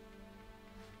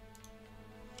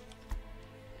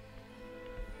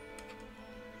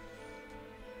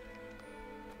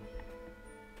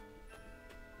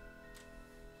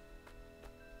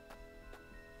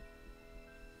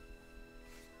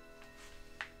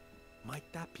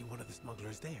 Might that be one of the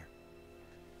smugglers there?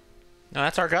 No,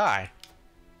 that's our guy.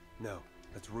 No,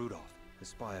 that's Rudolph, a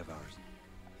spy of ours.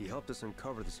 He helped us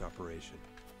uncover this operation.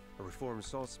 A reformed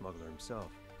salt smuggler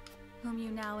himself. Whom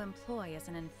you now employ as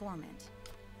an informant.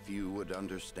 Few would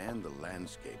understand the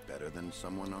landscape better than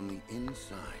someone on the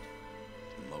inside.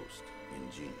 Most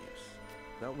ingenious.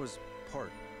 That was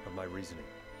part of my reasoning.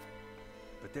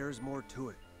 But there is more to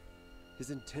it.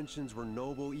 His intentions were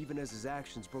noble even as his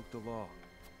actions broke the law.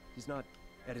 He's not,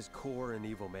 at his core, an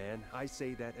evil man. I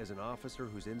say that as an officer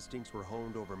whose instincts were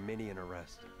honed over many an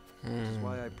arrest. Which is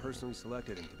why I personally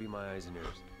selected him to be my eyes and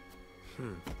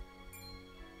ears.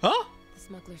 Huh? The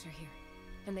smugglers are here,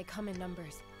 and they come in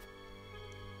numbers.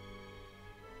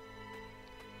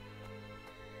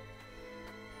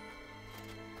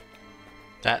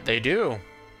 That they do.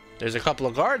 There's a couple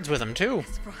of guards with them, too.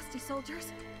 These frosty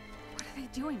soldiers? What are they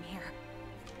doing here?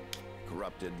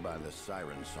 Corrupted by the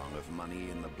siren song of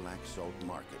money in the black salt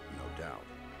market, no doubt.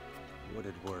 Would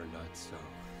it were not so.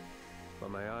 But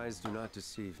my eyes do not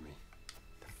deceive me.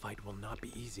 The fight will not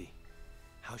be easy.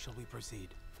 How shall we proceed?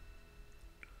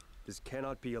 This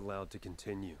cannot be allowed to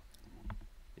continue.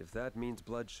 If that means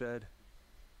bloodshed,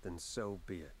 then so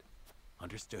be it.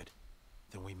 Understood.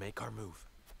 Then we make our move.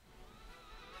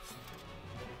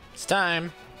 It's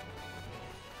time.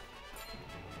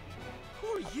 Who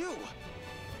are you?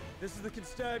 This is the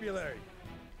constabulary.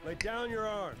 Lay down your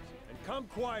arms and come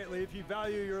quietly if you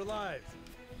value your lives.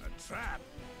 A trap!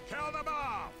 Kill them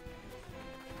all!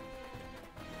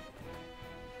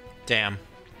 Damn.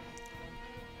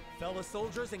 Fellow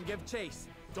soldiers, and give chase.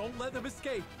 Don't let them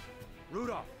escape.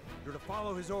 Rudolph, you're to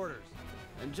follow his orders.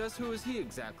 And just who is he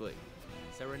exactly?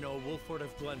 Cyrano Wolford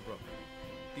of Glenbrook.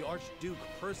 The Archduke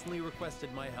personally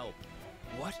requested my help.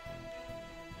 What?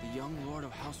 The young lord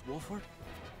of House Wolford?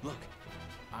 Look,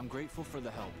 I'm grateful for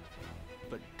the help,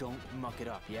 but don't muck it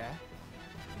up, yeah?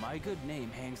 My good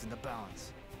name hangs in the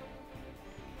balance.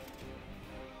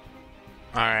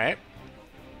 Alright.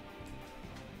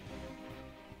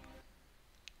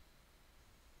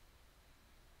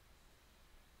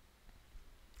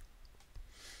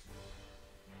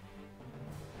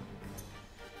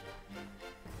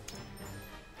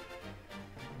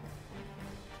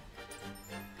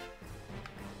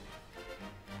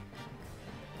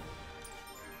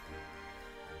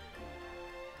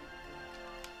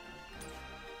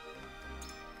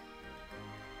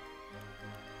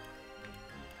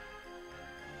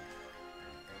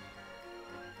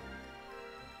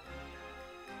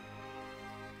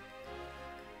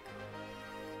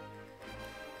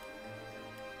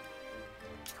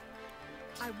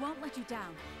 I won't let you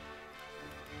down.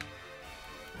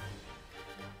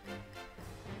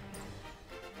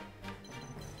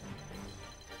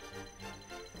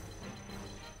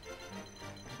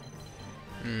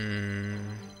 Hmm.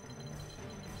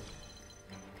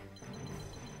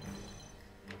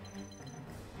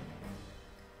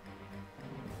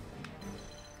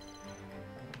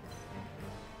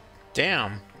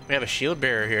 Damn, we have a shield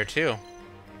bearer here too.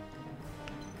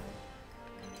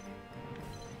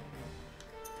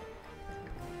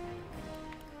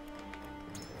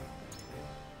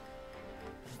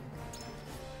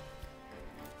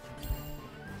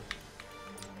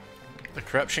 The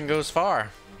corruption goes far.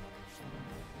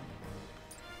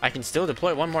 I can still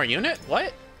deploy one more unit?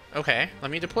 What? Okay,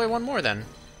 let me deploy one more then.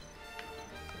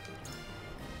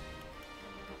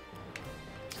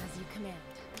 As you command.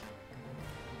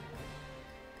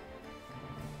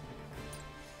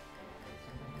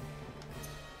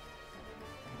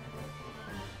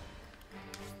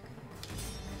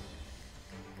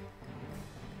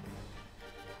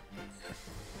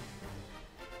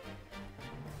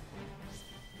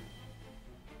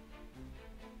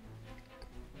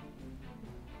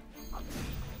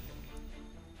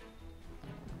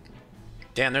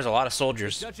 Damn, there's a lot of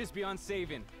soldiers. The Dutch is beyond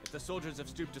saving if the soldiers have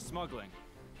stooped to smuggling.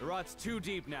 The rot's too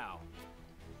deep now.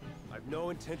 I've no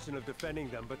intention of defending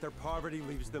them, but their poverty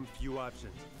leaves them few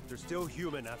options. They're still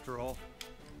human, after all.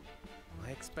 I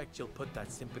expect you'll put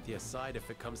that sympathy aside if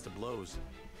it comes to blows.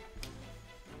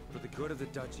 For the good of the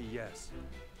duchy, yes.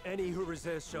 Any who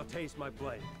resist shall taste my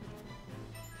blade.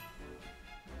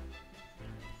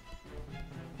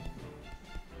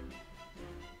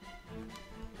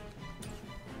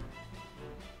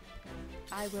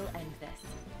 I will end this.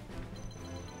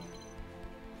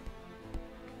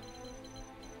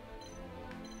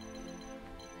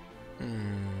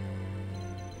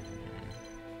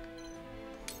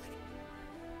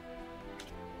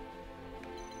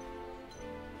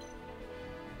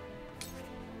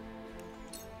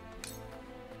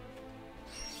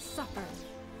 Suffer.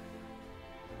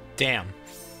 Damn.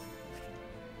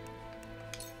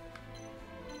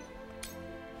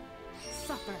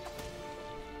 Suffer.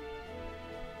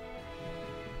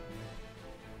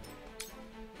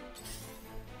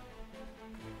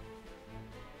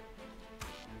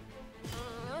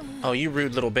 Oh, you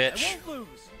rude little bitch. I won't lose.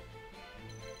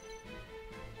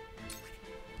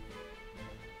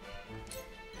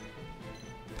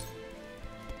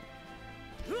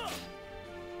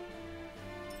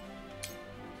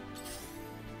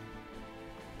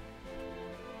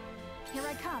 Here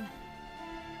I come.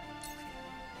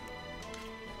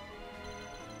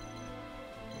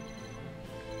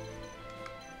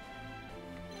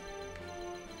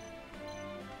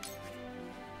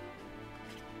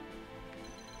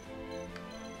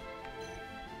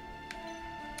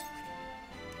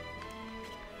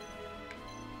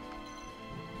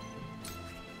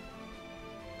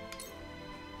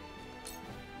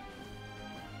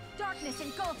 Darkness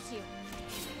engulfs you.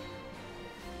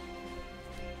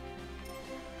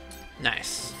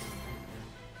 Nice.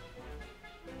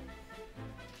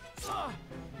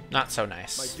 Not so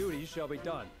nice. My duty shall be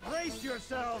done. Brace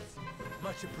yourselves.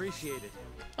 Much appreciated.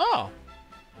 Oh.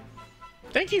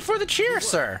 Thank you for the cheer,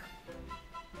 sir.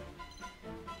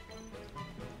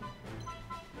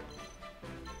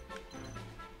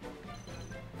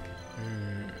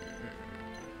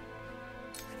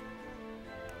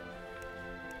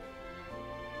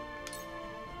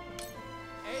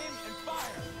 Aim and fire.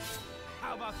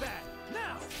 How about that?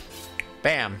 Now.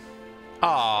 Bam.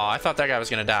 Aw, I thought that guy was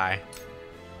gonna die.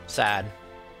 Sad.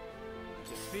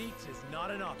 Defeat is not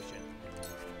an option.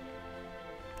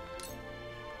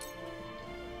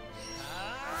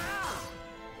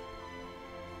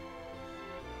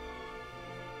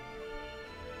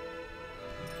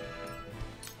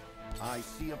 I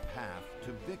see a path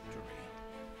to victory.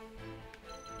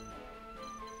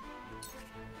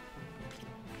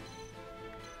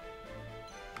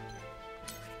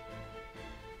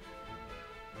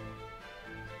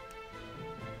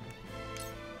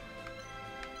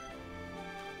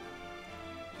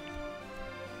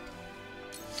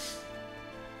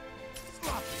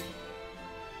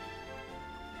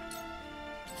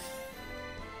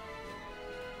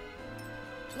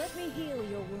 Let me heal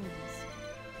your wounds.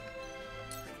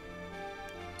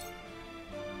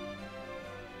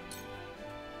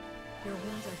 Your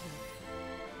wounds are healed.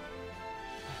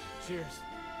 Cheers.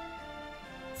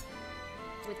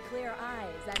 With clear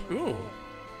eyes and Ooh.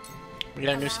 We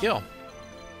got a new skill.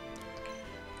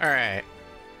 Alright.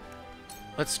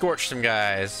 Let's scorch some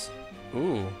guys.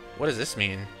 Ooh. What does this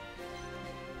mean?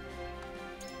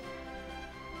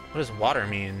 What does water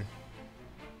mean?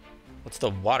 What's the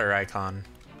water icon?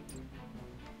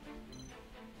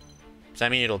 Does that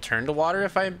mean it'll turn to water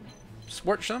if I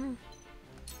scorch them?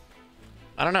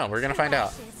 I don't know. We're gonna find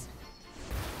out.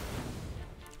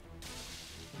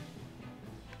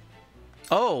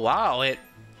 Oh, wow, it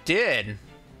did.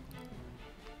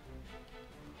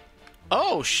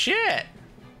 Oh, shit.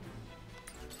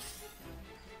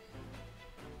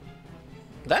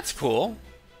 That's cool.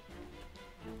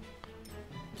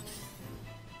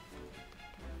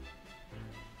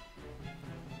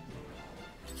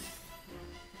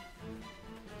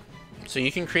 So you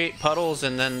can create puddles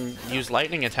and then use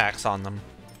lightning attacks on them.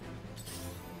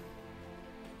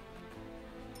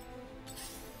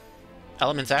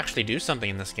 Elements actually do something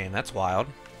in this game. That's wild.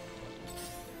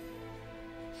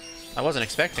 I wasn't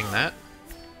expecting that.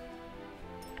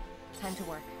 Time to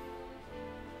work.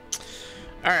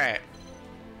 Alright.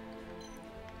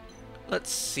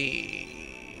 Let's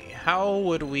see. How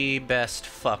would we best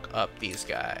fuck up these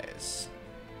guys?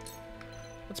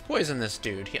 Let's poison this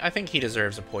dude. I think he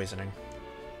deserves a poisoning.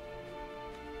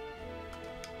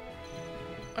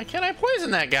 Why can't I poison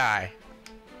that guy?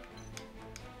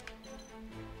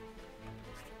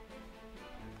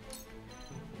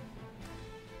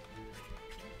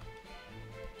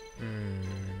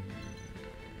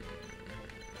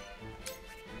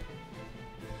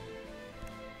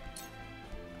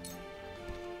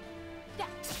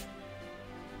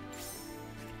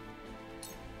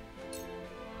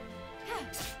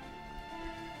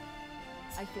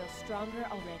 I feel stronger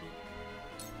already.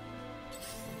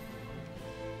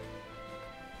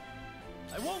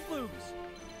 I won't lose.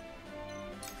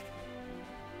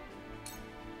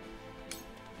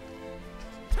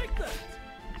 Take that.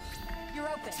 You're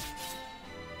open.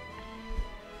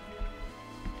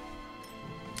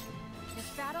 This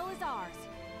battle is ours.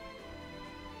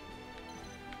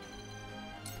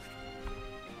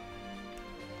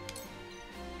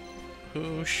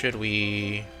 Who should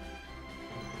we...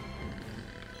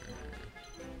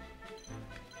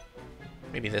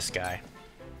 Maybe this guy.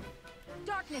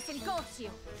 Darkness engulfs you.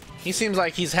 He seems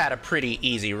like he's had a pretty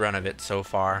easy run of it so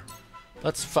far.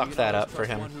 Let's fuck that up for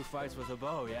him. One who fights with a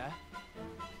bow, yeah?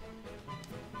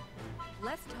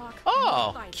 Let's talk.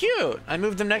 Oh, cute! I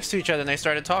moved them next to each other and they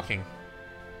started talking.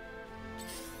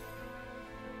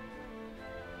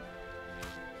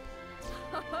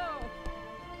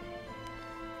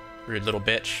 Rude little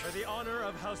bitch. For the honor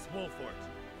of House Wolfort.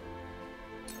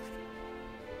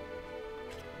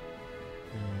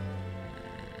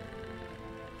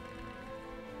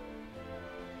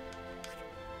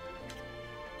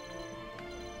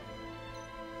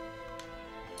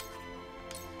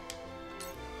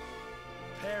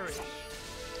 Perish.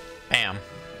 Bam.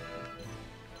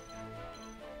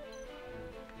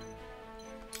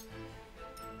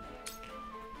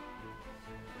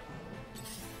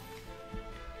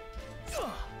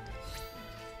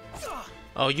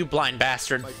 Oh, you blind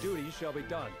bastard. My duty shall be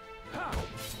done. Ha!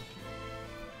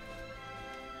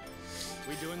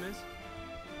 We doing this?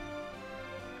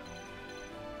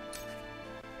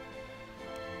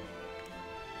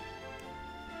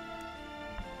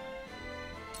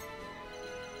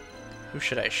 Who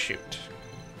should I shoot?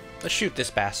 Let's shoot this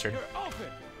bastard. You're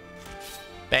open.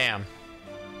 Bam.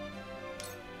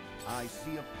 I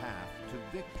see a path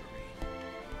to victory.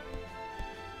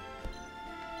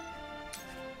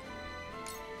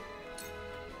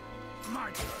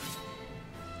 My turn.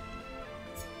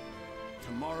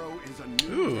 Tomorrow is a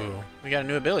new Ooh, day. we got a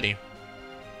new ability.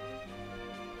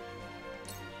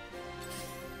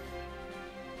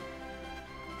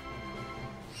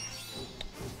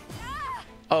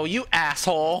 Oh, you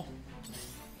asshole.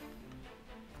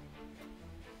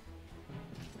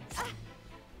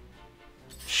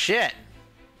 Shit.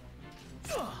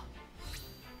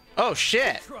 Oh,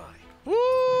 shit.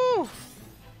 Woo!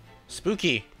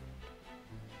 Spooky.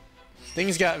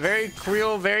 Things got very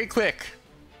real very quick.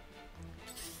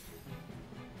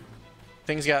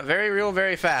 Things got very real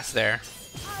very fast there.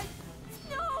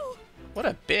 No! What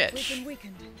a bitch. We've been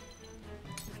weakened.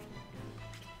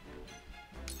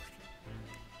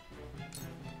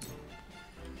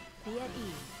 Be at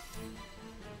ease.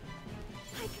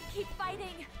 I can keep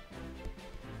fighting.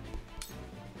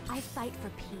 I fight for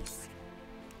peace.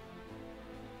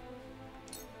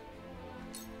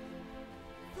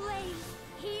 Flames,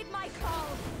 heed my call.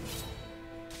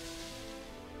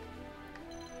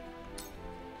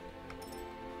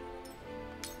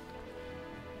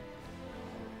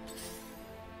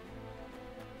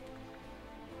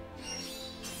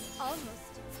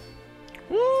 Almost.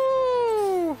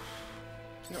 Woo!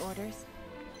 Your orders?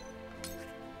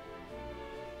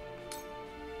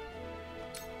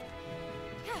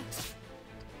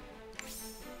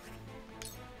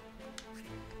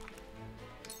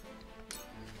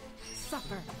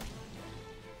 Suffer.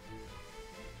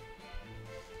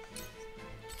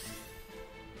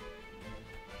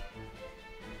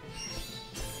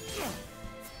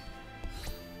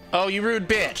 Oh, you rude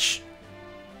bitch.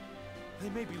 They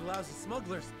may be lousy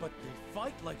smugglers, but they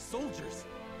fight like soldiers.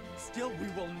 Still, we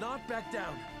will not back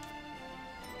down.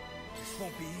 This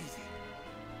won't be easy.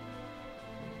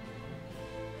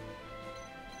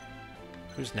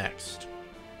 Who's next?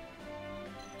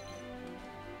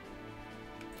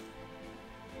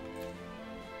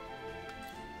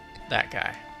 That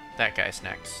guy. That guy's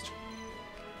next.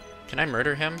 Can I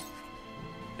murder him?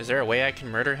 Is there a way I can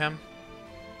murder him?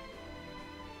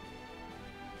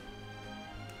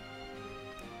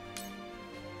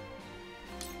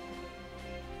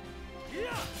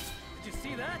 Yeah! Did you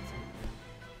see that?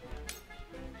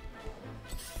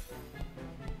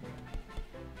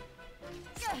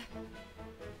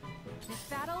 This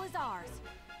battle is ours.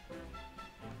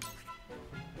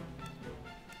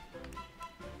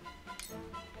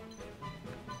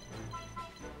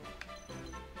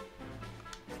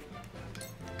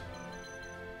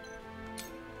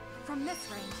 From this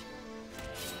range.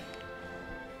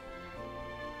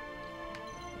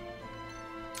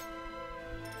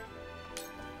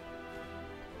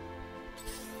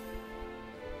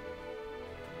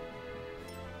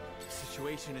 The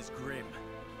situation is grim.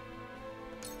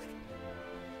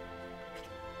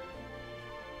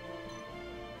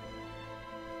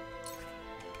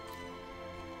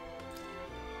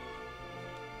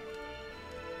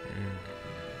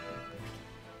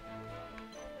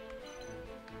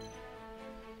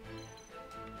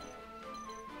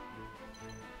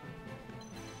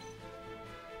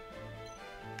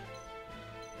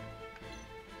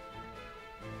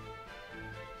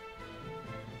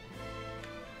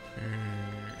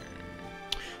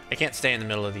 I can't stay in the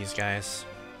middle of these guys.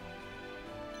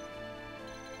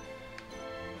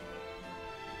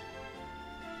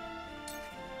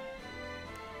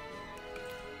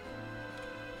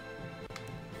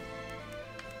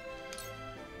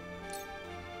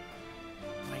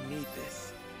 I need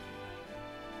this.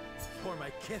 For my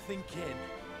kith and kin.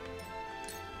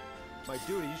 My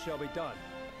duty shall be done.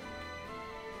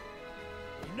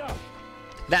 Enough!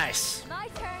 Nice. My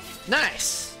turn.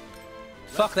 Nice.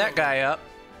 Fuck that guy up.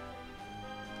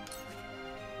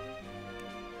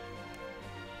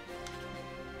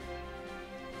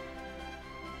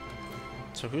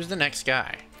 So who's the next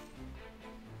guy?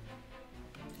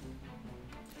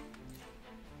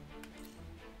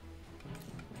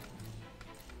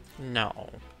 No.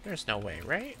 There's no way,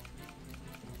 right?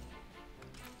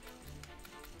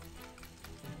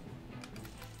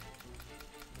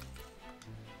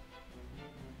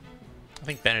 I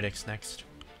think Benedict's next.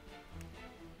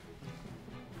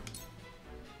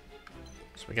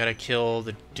 So we gotta kill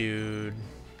the dude.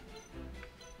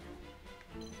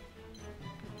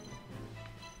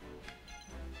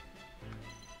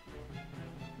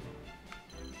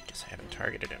 Guess I haven't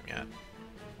targeted him yet.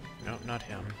 No, not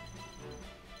him.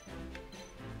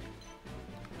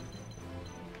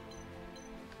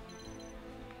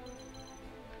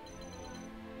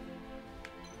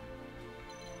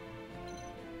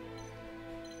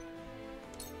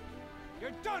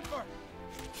 You're done for!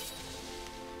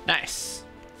 Nice.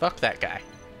 Fuck that guy.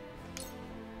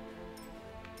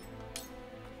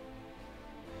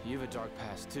 You have a dark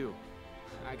past, too.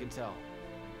 I can tell.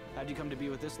 How'd you come to be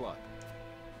with this lot?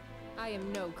 I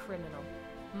am no criminal.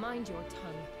 Mind your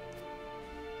tongue.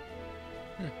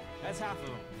 That's half of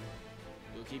them.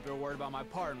 You'll keep your word about my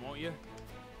pardon, won't you?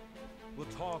 We'll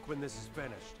talk when this is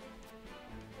finished.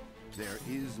 There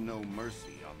is no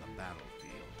mercy on the battlefield.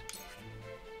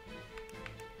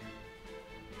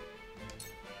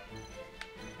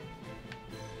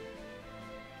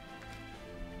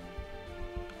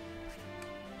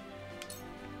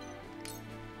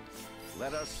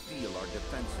 Let us steel our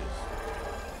defenses.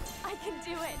 I can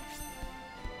do it.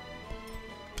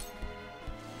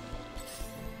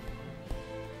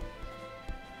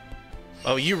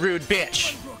 Oh, you rude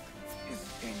bitch.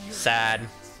 Sad.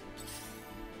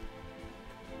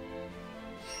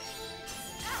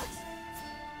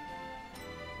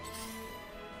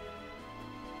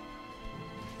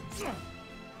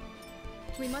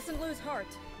 We mustn't lose heart.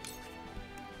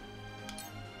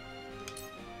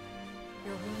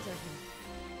 Your wounds are healed.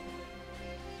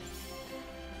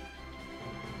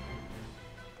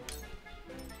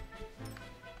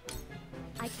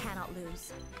 I cannot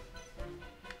lose.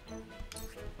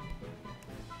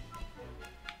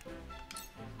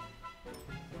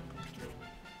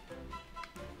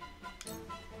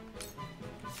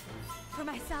 For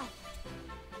myself.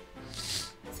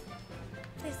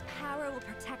 This power will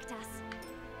protect us.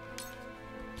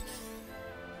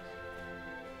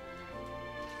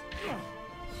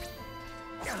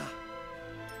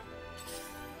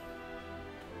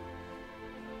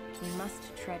 We must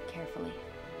tread carefully.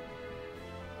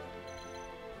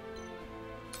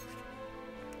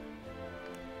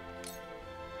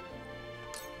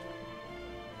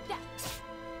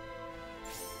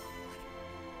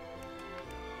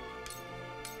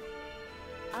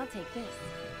 I'll take this.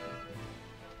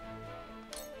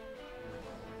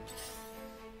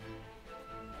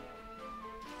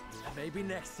 Maybe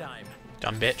next time.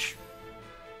 Dumb bitch.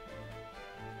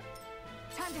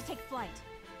 Time to take flight.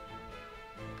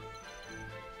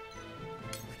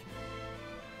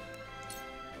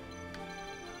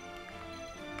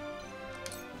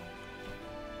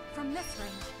 From this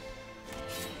range.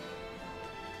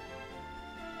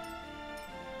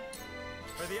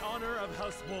 For the honor of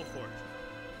House Wolfort.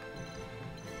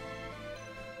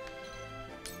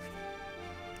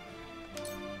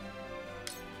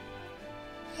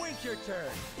 Wait your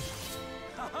turn.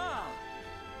 Ha-ha!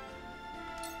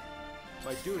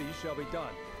 My duty shall be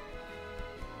done.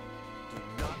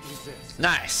 Do not resist.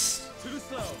 Nice. Too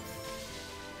slow.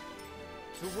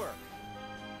 To work.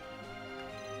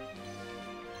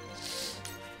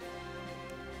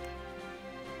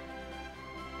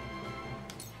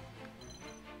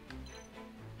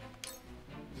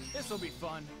 This'll be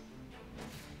fun.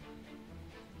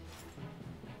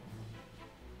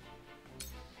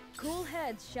 Cool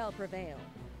heads shall prevail.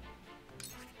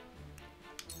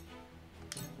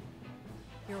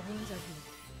 Your wounds are healed.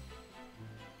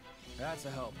 That's a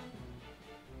help.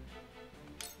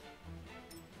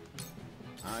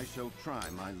 I shall try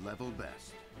my level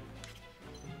best.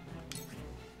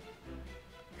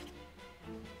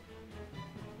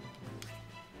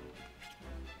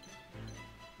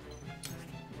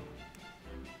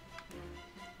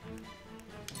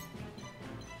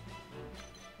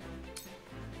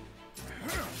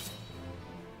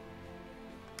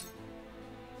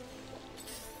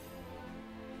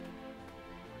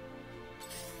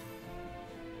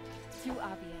 Too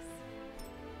obvious.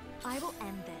 I will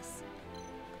end this.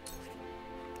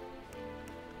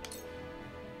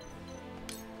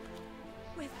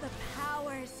 With the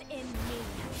powers in me.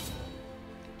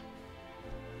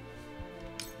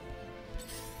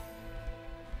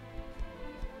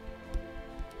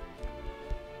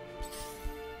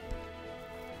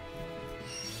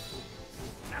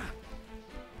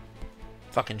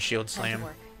 Fucking shield slam.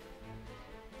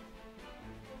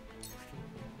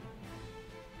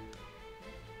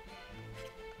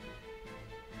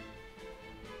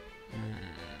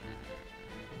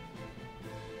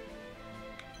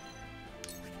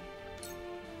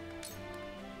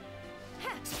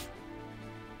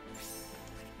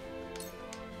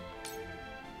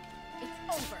 It's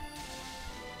over.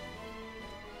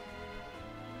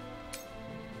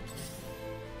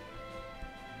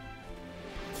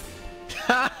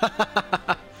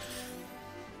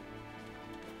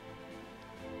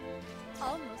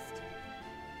 Almost.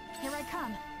 Here I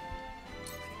come.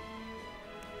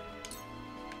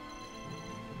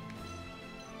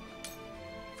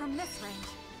 From this range.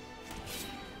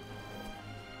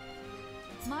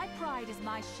 My pride is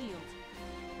my shield.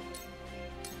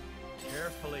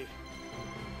 Carefully.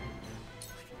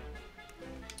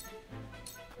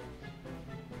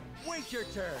 Wait your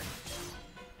turn.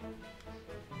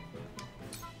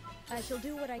 I shall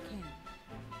do what I can.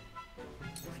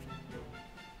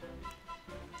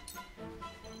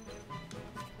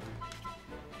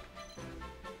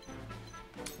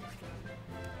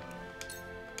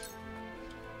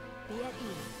 Be at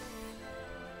ease.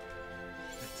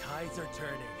 The tides are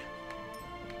turning.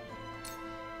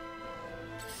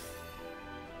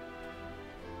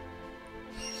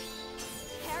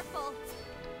 Careful.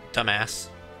 Dumbass.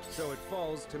 So it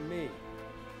falls to me.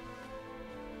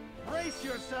 Brace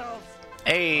yourselves.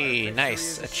 Hey,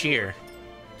 nice. A cheer.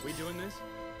 We doing this?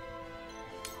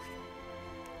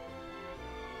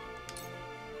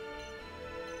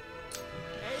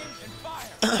 Aim and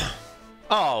fire.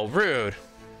 Oh, rude.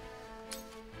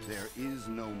 There is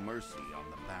no mercy on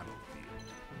the battlefield.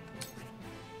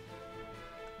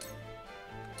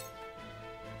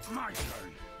 My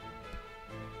turn.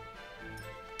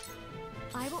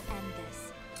 I will end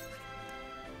this.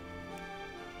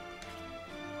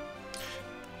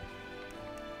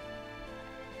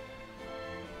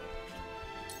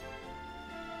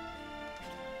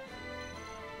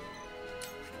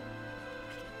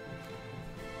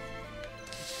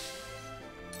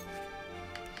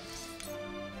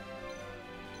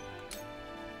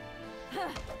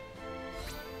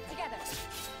 Together.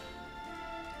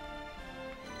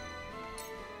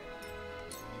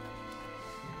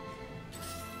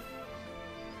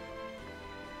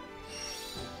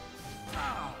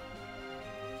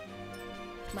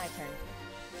 My turn.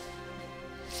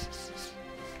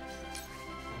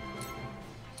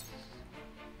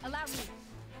 Allow me.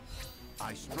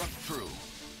 I struck true.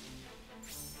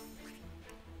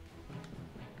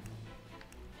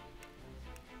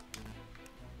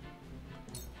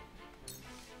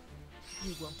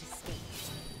 You won't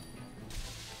escape.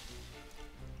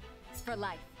 for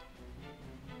life.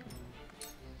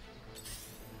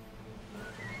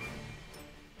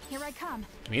 Here I come.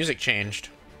 The music changed.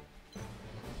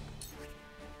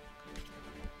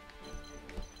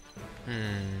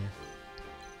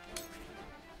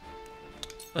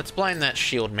 Let's blind that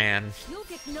shield man. You'll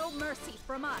get no mercy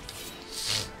from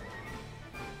us.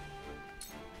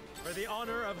 For the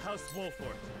honor of House Wolford.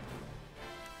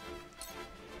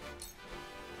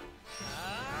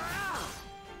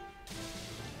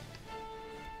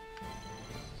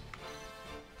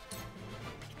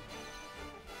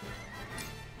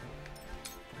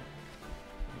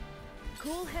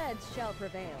 Cool heads shall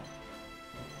prevail.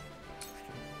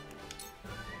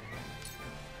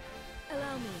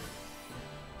 Allow me.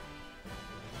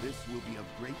 This will be of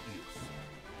great use.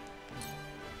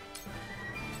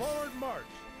 Forward march.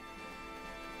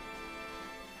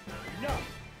 Enough.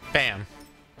 Bam.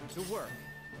 To work.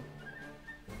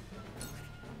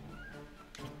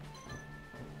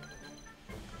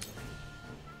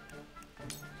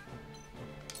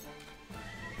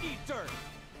 Eat dirt.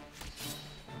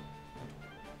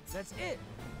 That's it.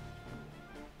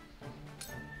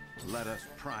 Let us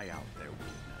pry out their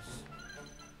weakness.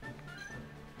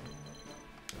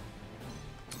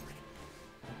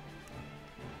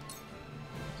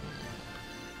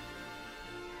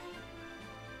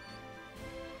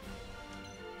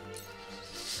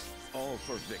 All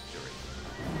for victory.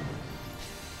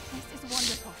 This is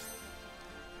wonderful.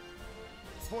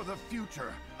 For the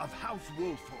future of House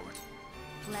Wolford.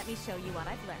 Let me show you what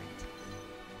I've learned.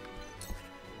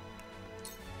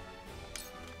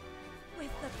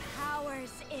 With the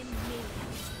powers in me.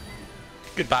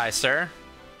 Goodbye, sir.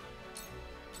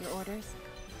 Your orders?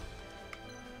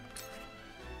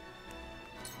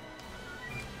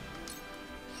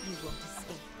 You won't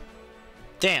escape.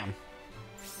 Damn.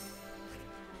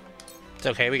 It's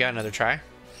okay, we got another try.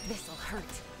 This'll hurt.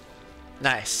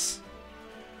 Nice.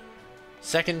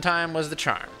 Second time was the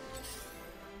charm.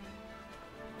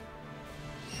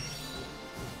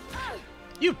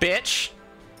 You bitch!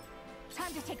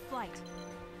 Time to take flight.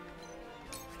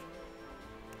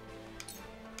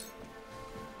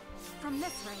 From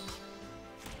this range.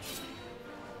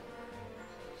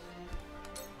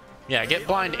 Yeah, get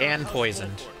blind and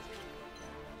poisoned.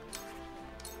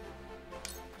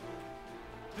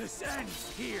 This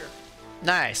ends here.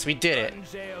 Nice, we did it. In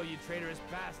jail, you traitorous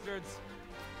bastards.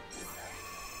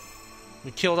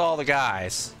 We killed all the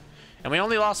guys. And we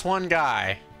only lost one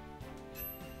guy.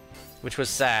 Which was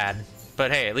sad.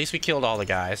 But hey, at least we killed all the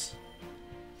guys.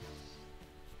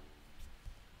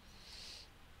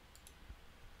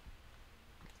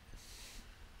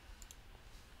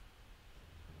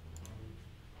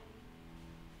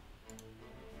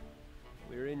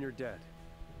 We're in your debt,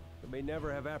 but may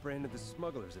never have apprehended the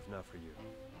smugglers if not for you.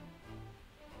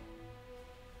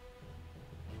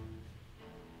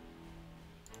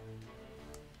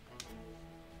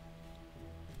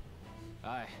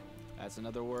 Aye, that's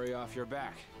another worry off your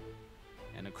back.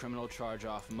 And a criminal charge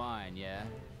off mine, yeah?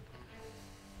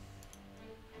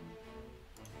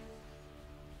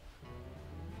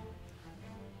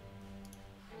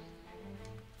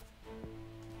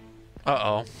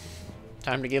 Uh-oh.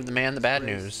 Time to give the man the bad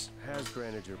Grace news. has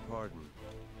granted your pardon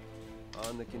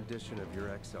on the condition of your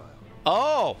exile.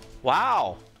 Oh!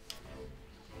 Wow!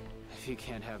 If he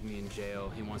can't have me in jail,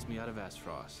 he wants me out of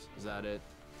Aesfrost. Is that it?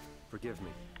 Forgive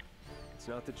me. It's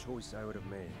not the choice I would have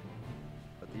made.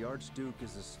 But the Archduke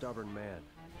is a stubborn man.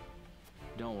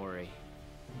 Don't worry.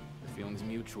 The feeling's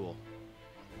mutual.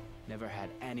 Never had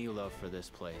any love for this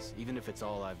place, even if it's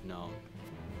all I've known.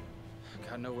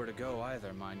 Got nowhere to go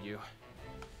either, mind you.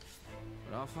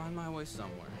 But I'll find my way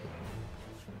somewhere.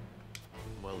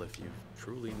 Well, if you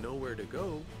truly know where to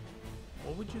go,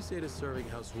 what would you say to serving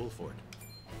House Wolford?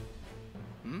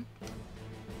 Hmm?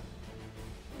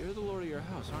 You're the lord of your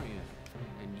house, aren't you?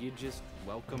 And you just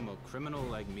welcome a criminal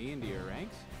like me into your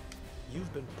ranks?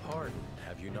 You've been pardoned,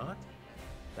 have you not?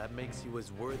 That makes you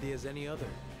as worthy as any other.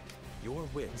 Your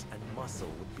wits and muscle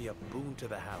would be a boon to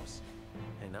the house,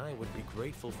 and I would be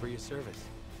grateful for your service.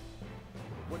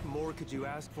 What more could you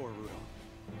ask for, Rudolph?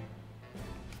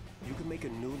 You could make a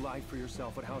new life for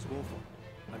yourself at House Wolford.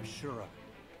 I'm sure of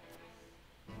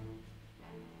it.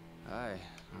 Aye,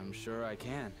 I'm sure I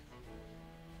can.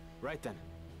 Right then,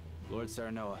 Lord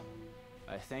Serenoa,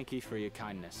 I thank ye for your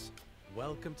kindness.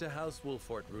 Welcome to House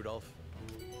Wolford, Rudolph.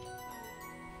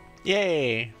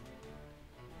 Yay!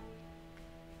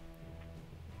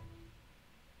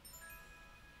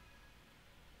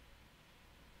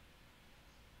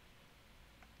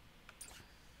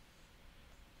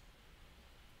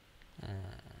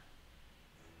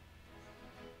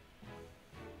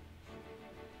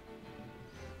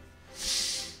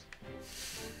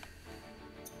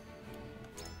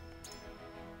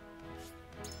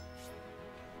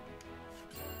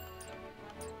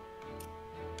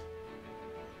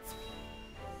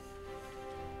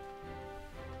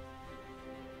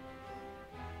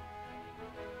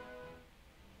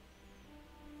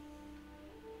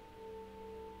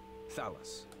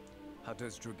 Thalos, how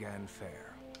does Dragan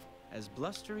fare? As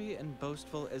blustery and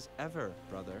boastful as ever,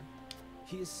 brother.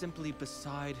 He is simply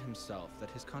beside himself that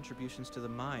his contributions to the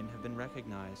mine have been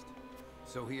recognized.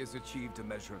 So he has achieved a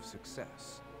measure of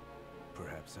success.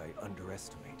 Perhaps I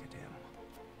underestimated him.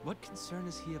 What concern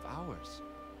is he of ours?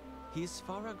 He is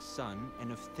Farag's son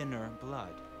and of thinner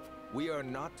blood. We are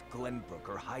not Glenbrook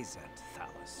or Hyzant,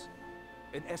 Thalos.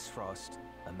 In Esfrost,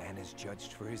 a man is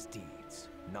judged for his deeds,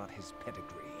 not his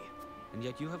pedigree. And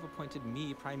yet you have appointed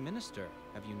me Prime Minister,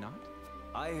 have you not?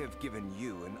 I have given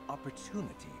you an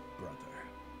opportunity, brother.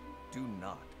 Do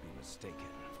not be mistaken.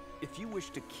 If you wish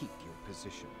to keep your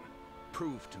position,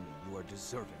 prove to me you are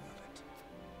deserving of it.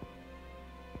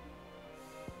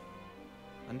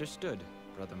 Understood,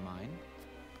 brother mine.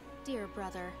 Dear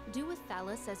brother, do with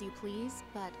Thalos as you please,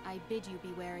 but I bid you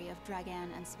be wary of Dragan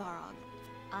and Svarog.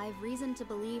 I've reason to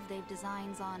believe they've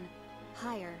designs on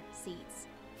higher seats.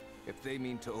 If they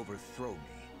mean to overthrow me,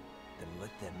 then let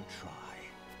them try.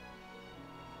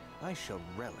 I shall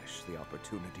relish the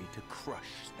opportunity to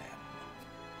crush them.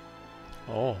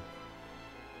 Oh.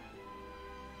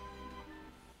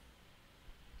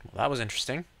 Well, that was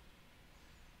interesting.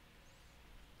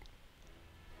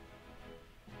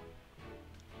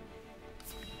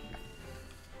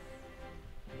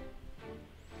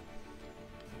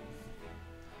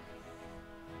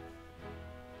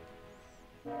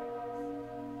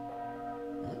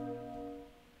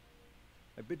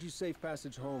 I bid you safe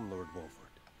passage home, Lord Wolford.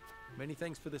 Many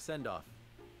thanks for the send-off.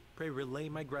 Pray relay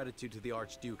my gratitude to the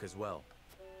Archduke as well.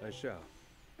 I shall.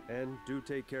 And do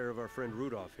take care of our friend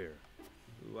Rudolph here,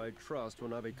 who I trust will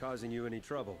not be causing you any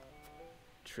trouble.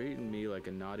 Treating me like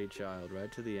a naughty child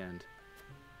right to the end.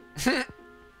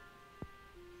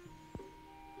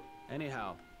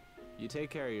 Anyhow, you take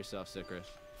care of yourself, Sicrus.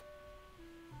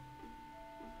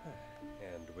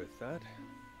 And with that,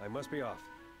 I must be off.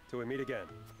 Till we meet again.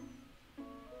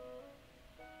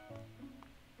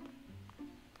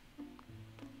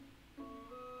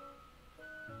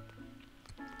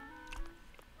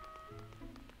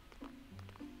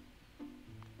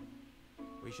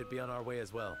 We should be on our way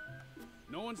as well.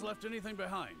 No one's left anything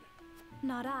behind.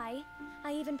 Not I.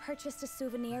 I even purchased a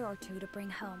souvenir or two to bring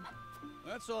home.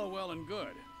 That's all well and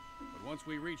good. But once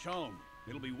we reach home,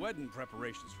 it'll be wedding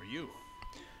preparations for you.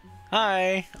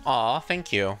 Hi. Aw,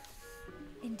 thank you.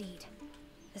 Indeed.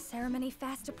 The ceremony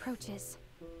fast approaches.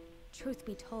 Truth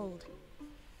be told,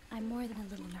 I'm more than a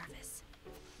little nervous.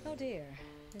 Oh dear,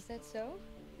 is that so?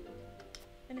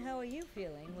 And how are you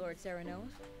feeling, Lord Serenoa?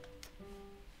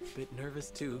 Bit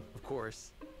nervous too, of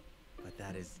course. But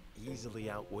that is easily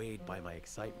outweighed by my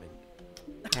excitement.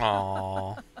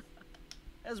 Aww.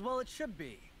 As well it should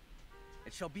be.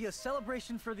 It shall be a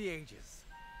celebration for the ages.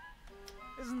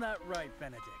 Isn't that right,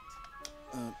 Benedict?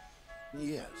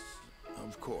 Yes,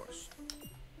 of course.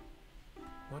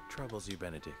 What troubles you,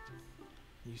 Benedict?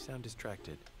 You sound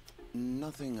distracted.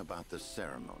 Nothing about the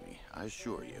ceremony, I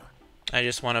assure you. I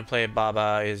just want to play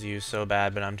Baba Is You so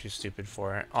bad, but I'm too stupid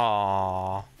for it.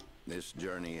 Aww. This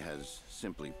journey has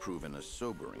simply proven a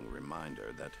sobering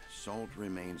reminder that salt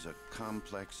remains a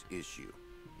complex issue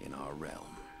in our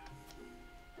realm.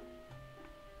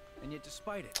 And yet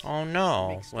despite it... Oh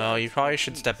no. Well, you probably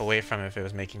should step away from it if it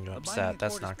was making you upset.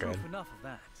 That's not good. Enough of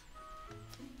that.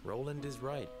 Roland is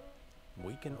right.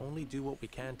 We can only do what we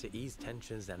can to ease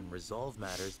tensions and resolve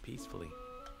matters peacefully.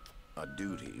 A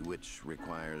duty which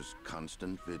requires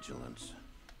constant vigilance.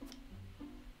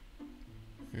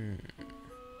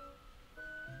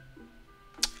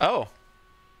 Oh.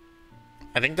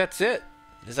 I think that's it.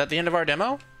 Is that the end of our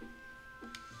demo?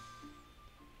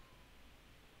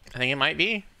 I think it might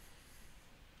be.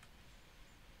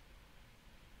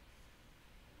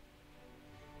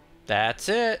 That's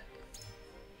it.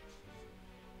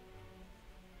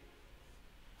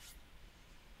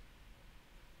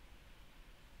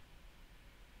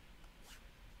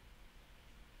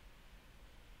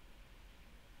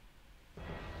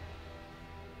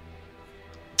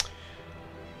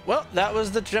 Well, that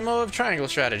was the demo of Triangle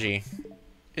Strategy.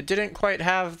 It didn't quite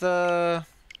have the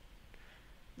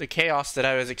chaos that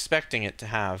I was expecting it to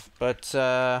have, but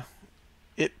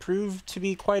it proved to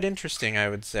be quite interesting, I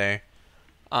would say.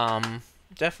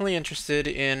 Definitely interested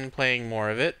in playing more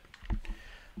of it.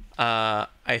 I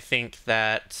think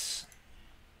that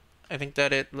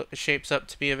it shapes up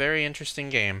to be a very interesting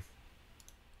game.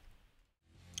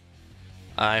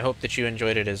 I hope that you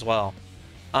enjoyed it as well.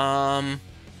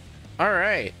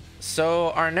 Alright, so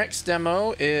our next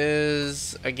demo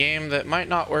is a game that might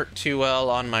not work too well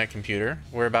on my computer.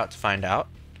 We're about to find out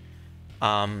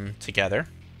together.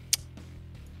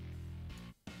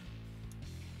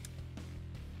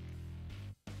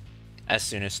 as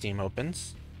soon as Steam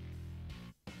opens.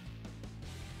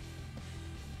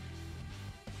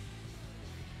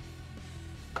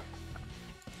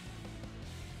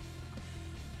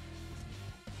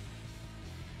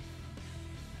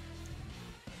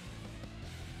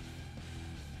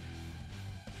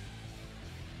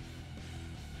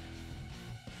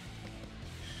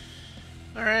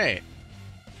 All right.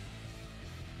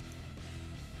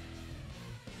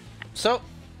 So,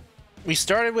 we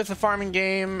started with a farming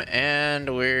game,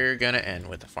 and we're gonna end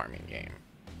with a farming game.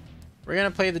 We're gonna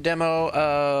play the demo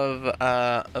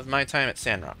of my time at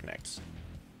Sandrock next.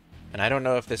 And I don't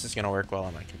know if this is gonna work well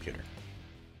on my computer.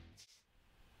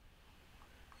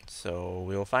 So,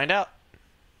 we'll find out.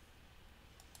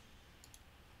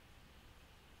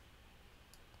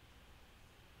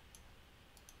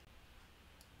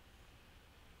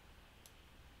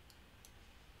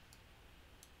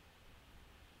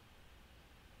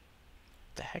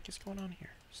 What the heck is going on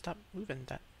here? Stop moving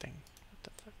that thing. What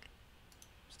the fuck?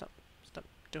 Stop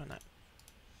doing that.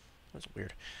 That was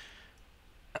weird.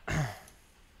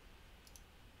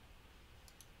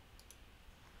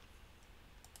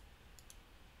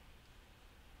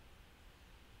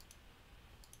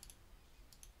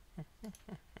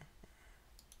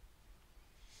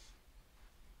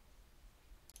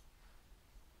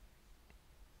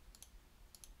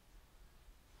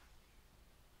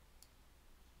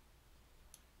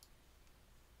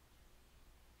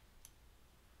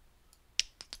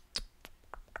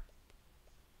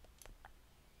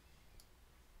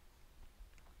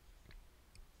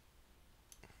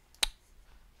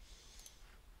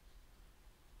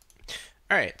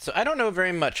 Alright, so I don't know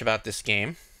very much about this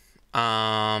game.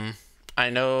 I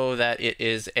know that it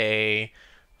is a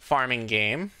farming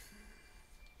game.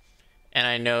 And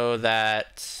I know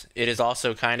that it is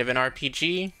also kind of an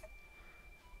RPG.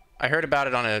 I heard about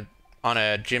it on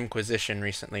a Gymquisition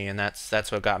recently, and that's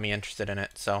what got me interested in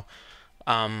it. So,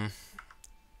 I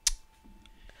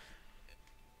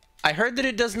heard that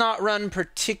it does not run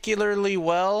particularly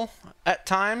well at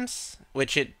times,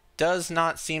 which it does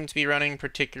not seem to be running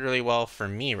particularly well for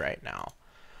me right now.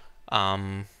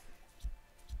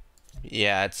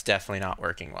 Yeah, it's definitely not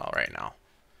working well right now.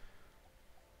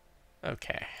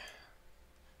 Okay.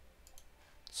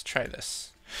 Let's try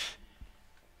this.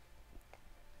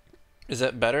 Is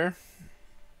that better?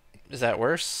 Is that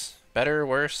worse? Better?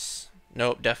 Worse?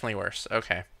 Nope, definitely worse.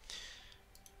 Okay.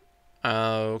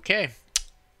 Okay.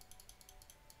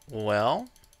 Well,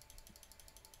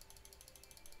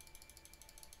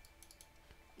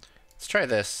 let's try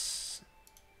this.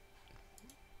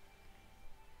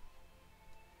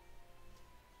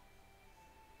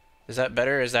 Is that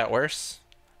better? Is that worse?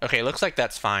 Okay, looks like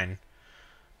that's fine.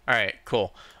 Alright,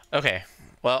 cool. Okay,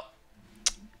 well,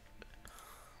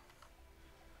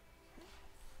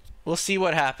 we'll see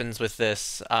what happens with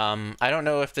this. I don't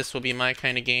know if this will be my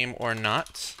kind of game or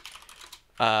not.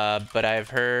 But I've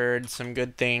heard some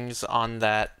good things on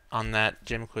that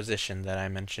Gymquisition that I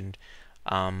mentioned.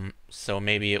 So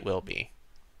maybe it will be.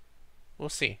 We'll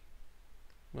see.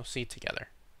 We'll see together.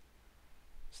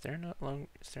 Is there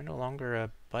no longer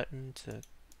a button to?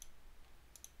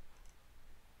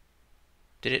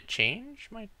 Did it change?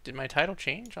 Did my title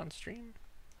change on stream?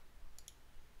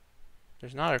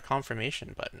 There's not a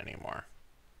confirmation button anymore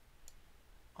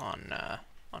on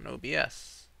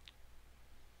OBS.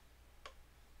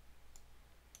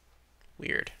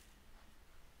 Weird.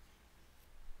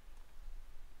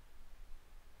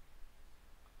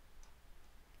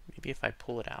 Maybe if I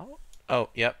pull it out? Oh,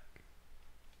 yep.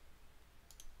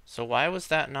 So why was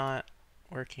that not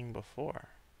working before?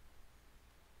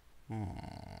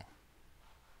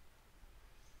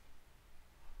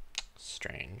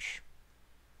 Strange.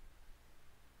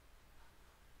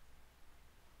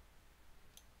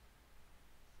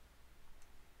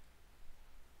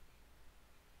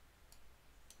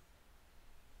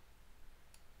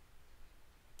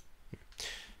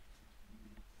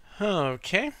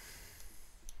 Okay.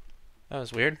 That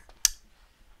was weird.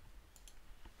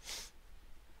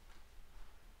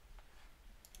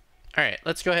 Alright,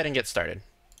 let's go ahead and get started.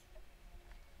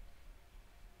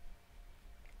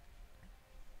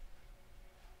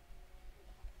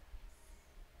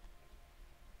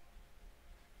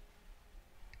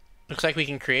 Looks like we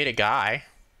can create a guy.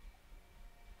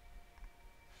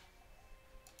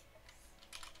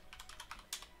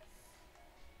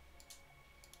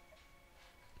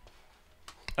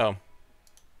 Oh,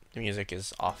 the music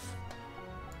is off.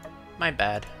 My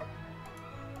bad.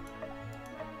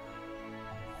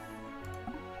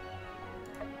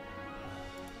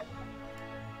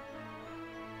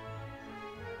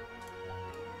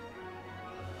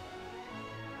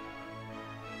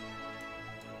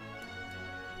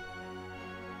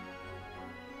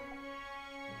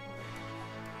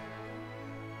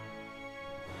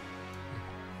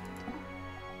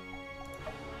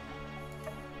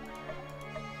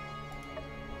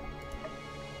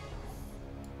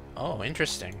 Oh,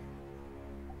 interesting.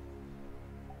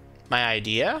 My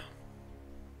idea?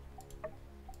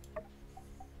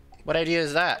 What idea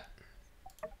is that?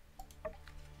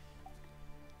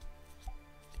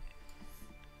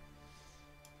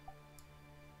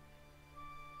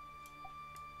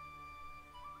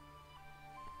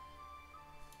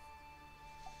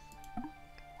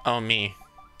 Oh, me.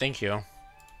 Thank you.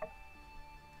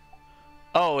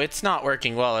 Oh, it's not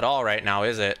working well at all right now,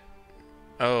 is it?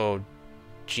 Oh,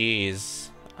 jeez.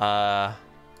 Huh.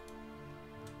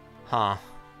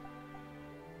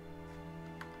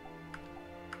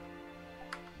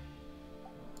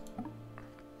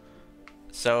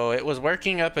 So it was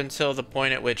working up until the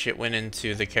point at which it went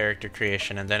into the character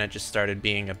creation, and then it just started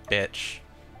being a bitch.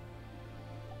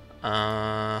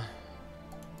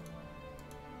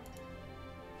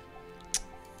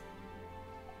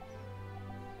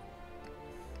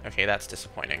 Okay, that's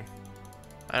disappointing.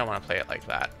 I don't want to play it like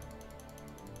that.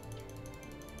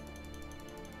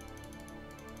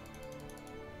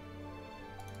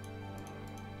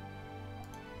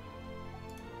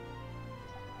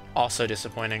 Also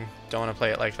disappointing. Don't want to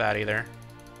play it like that either.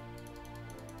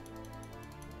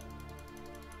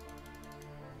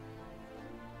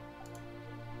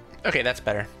 Okay, that's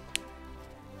better.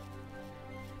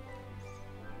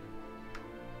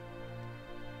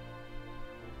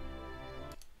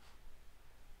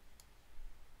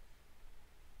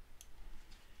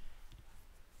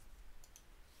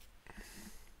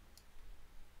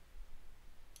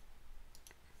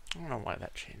 I don't know why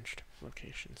that changed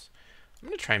locations. I'm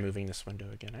gonna try moving this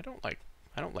window again. I don't like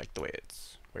the way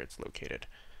where it's located.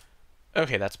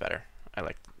 Okay, that's better.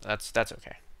 That's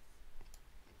okay.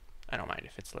 I don't mind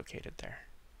if it's located there.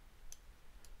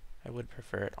 I would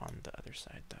prefer it on the other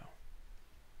side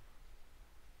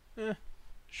though.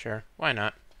 Sure, why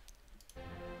not?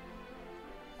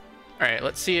 Alright,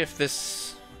 let's see if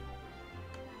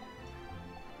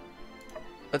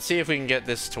we can get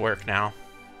this to work now.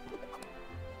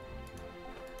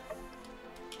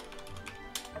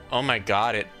 Oh my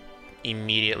god, it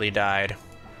immediately died.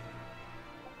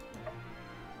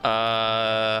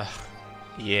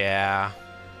 Yeah.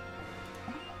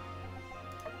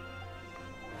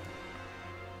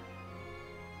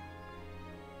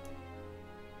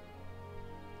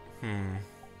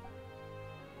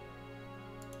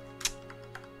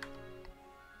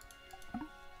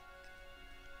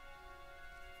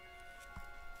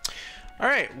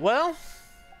 Alright, well,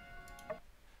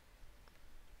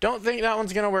 don't think that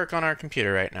one's gonna work on our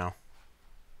computer right now.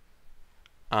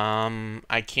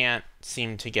 I can't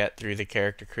seem to get through the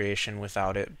character creation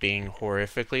without it being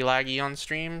horrifically laggy on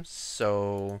stream,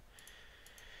 so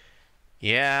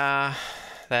yeah,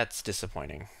 that's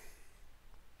disappointing.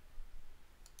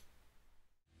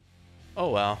 Oh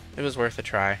well, it was worth a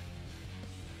try.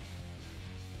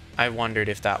 I wondered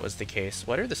if that was the case.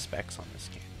 What are the specs on this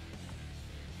game?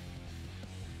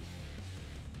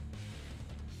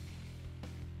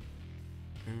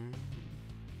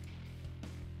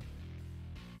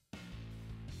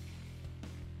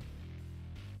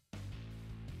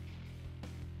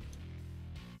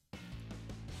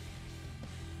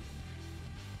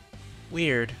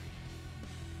 Weird.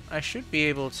 I should be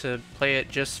able to play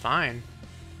it just fine.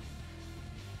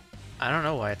 I don't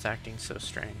know why it's acting so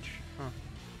strange. Huh.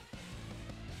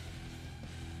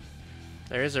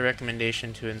 There is a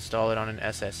recommendation to install it on an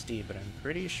SSD, but I'm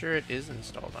pretty sure it is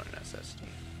installed on an SSD.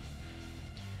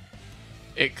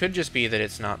 It could just be that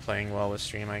it's not playing well with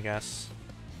stream, I guess.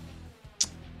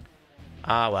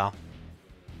 Ah, well.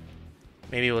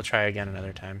 Maybe we'll try again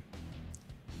another time.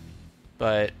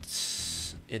 But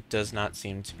it does not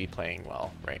seem to be playing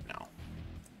well right now.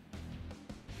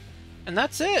 And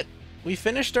that's it! We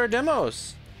finished our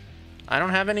demos! I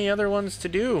don't have any other ones to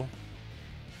do.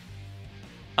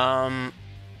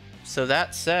 So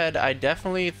that said, I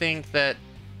definitely think that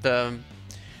the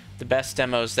best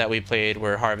demos that we played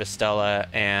were Harvestella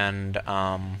and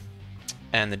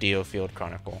the Dio Field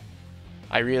Chronicle.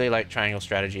 I really like Triangle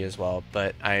Strategy as well,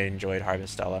 but I enjoyed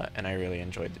Harvestella and I really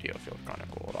enjoyed the Dio Field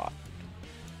Chronicle a lot.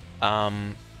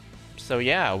 So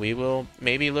yeah, we will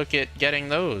maybe look at getting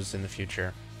those in the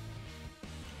future.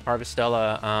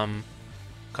 Harvestella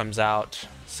comes out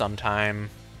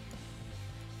sometime,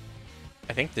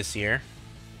 I think this year.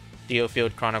 Dio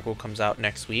Field Chronicle comes out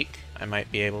next week. I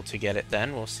might be able to get it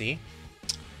then, we'll see.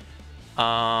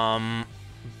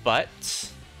 But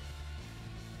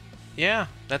yeah,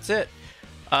 that's it.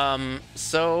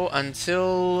 So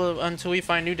until we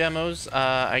find new demos,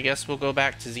 I guess we'll go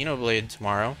back to Xenoblade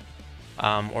tomorrow.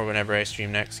 Or whenever I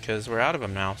stream next, because we're out of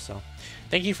them now. So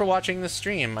thank you for watching the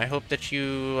stream. I hope that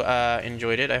you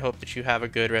enjoyed it. I hope that you have a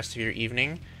good rest of your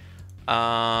evening.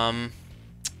 And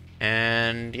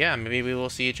yeah, maybe we will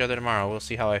see each other tomorrow. We'll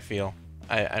see how I feel.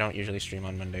 I don't usually stream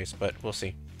on Mondays, but we'll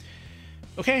see.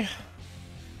 Okay.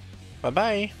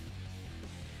 Bye-bye.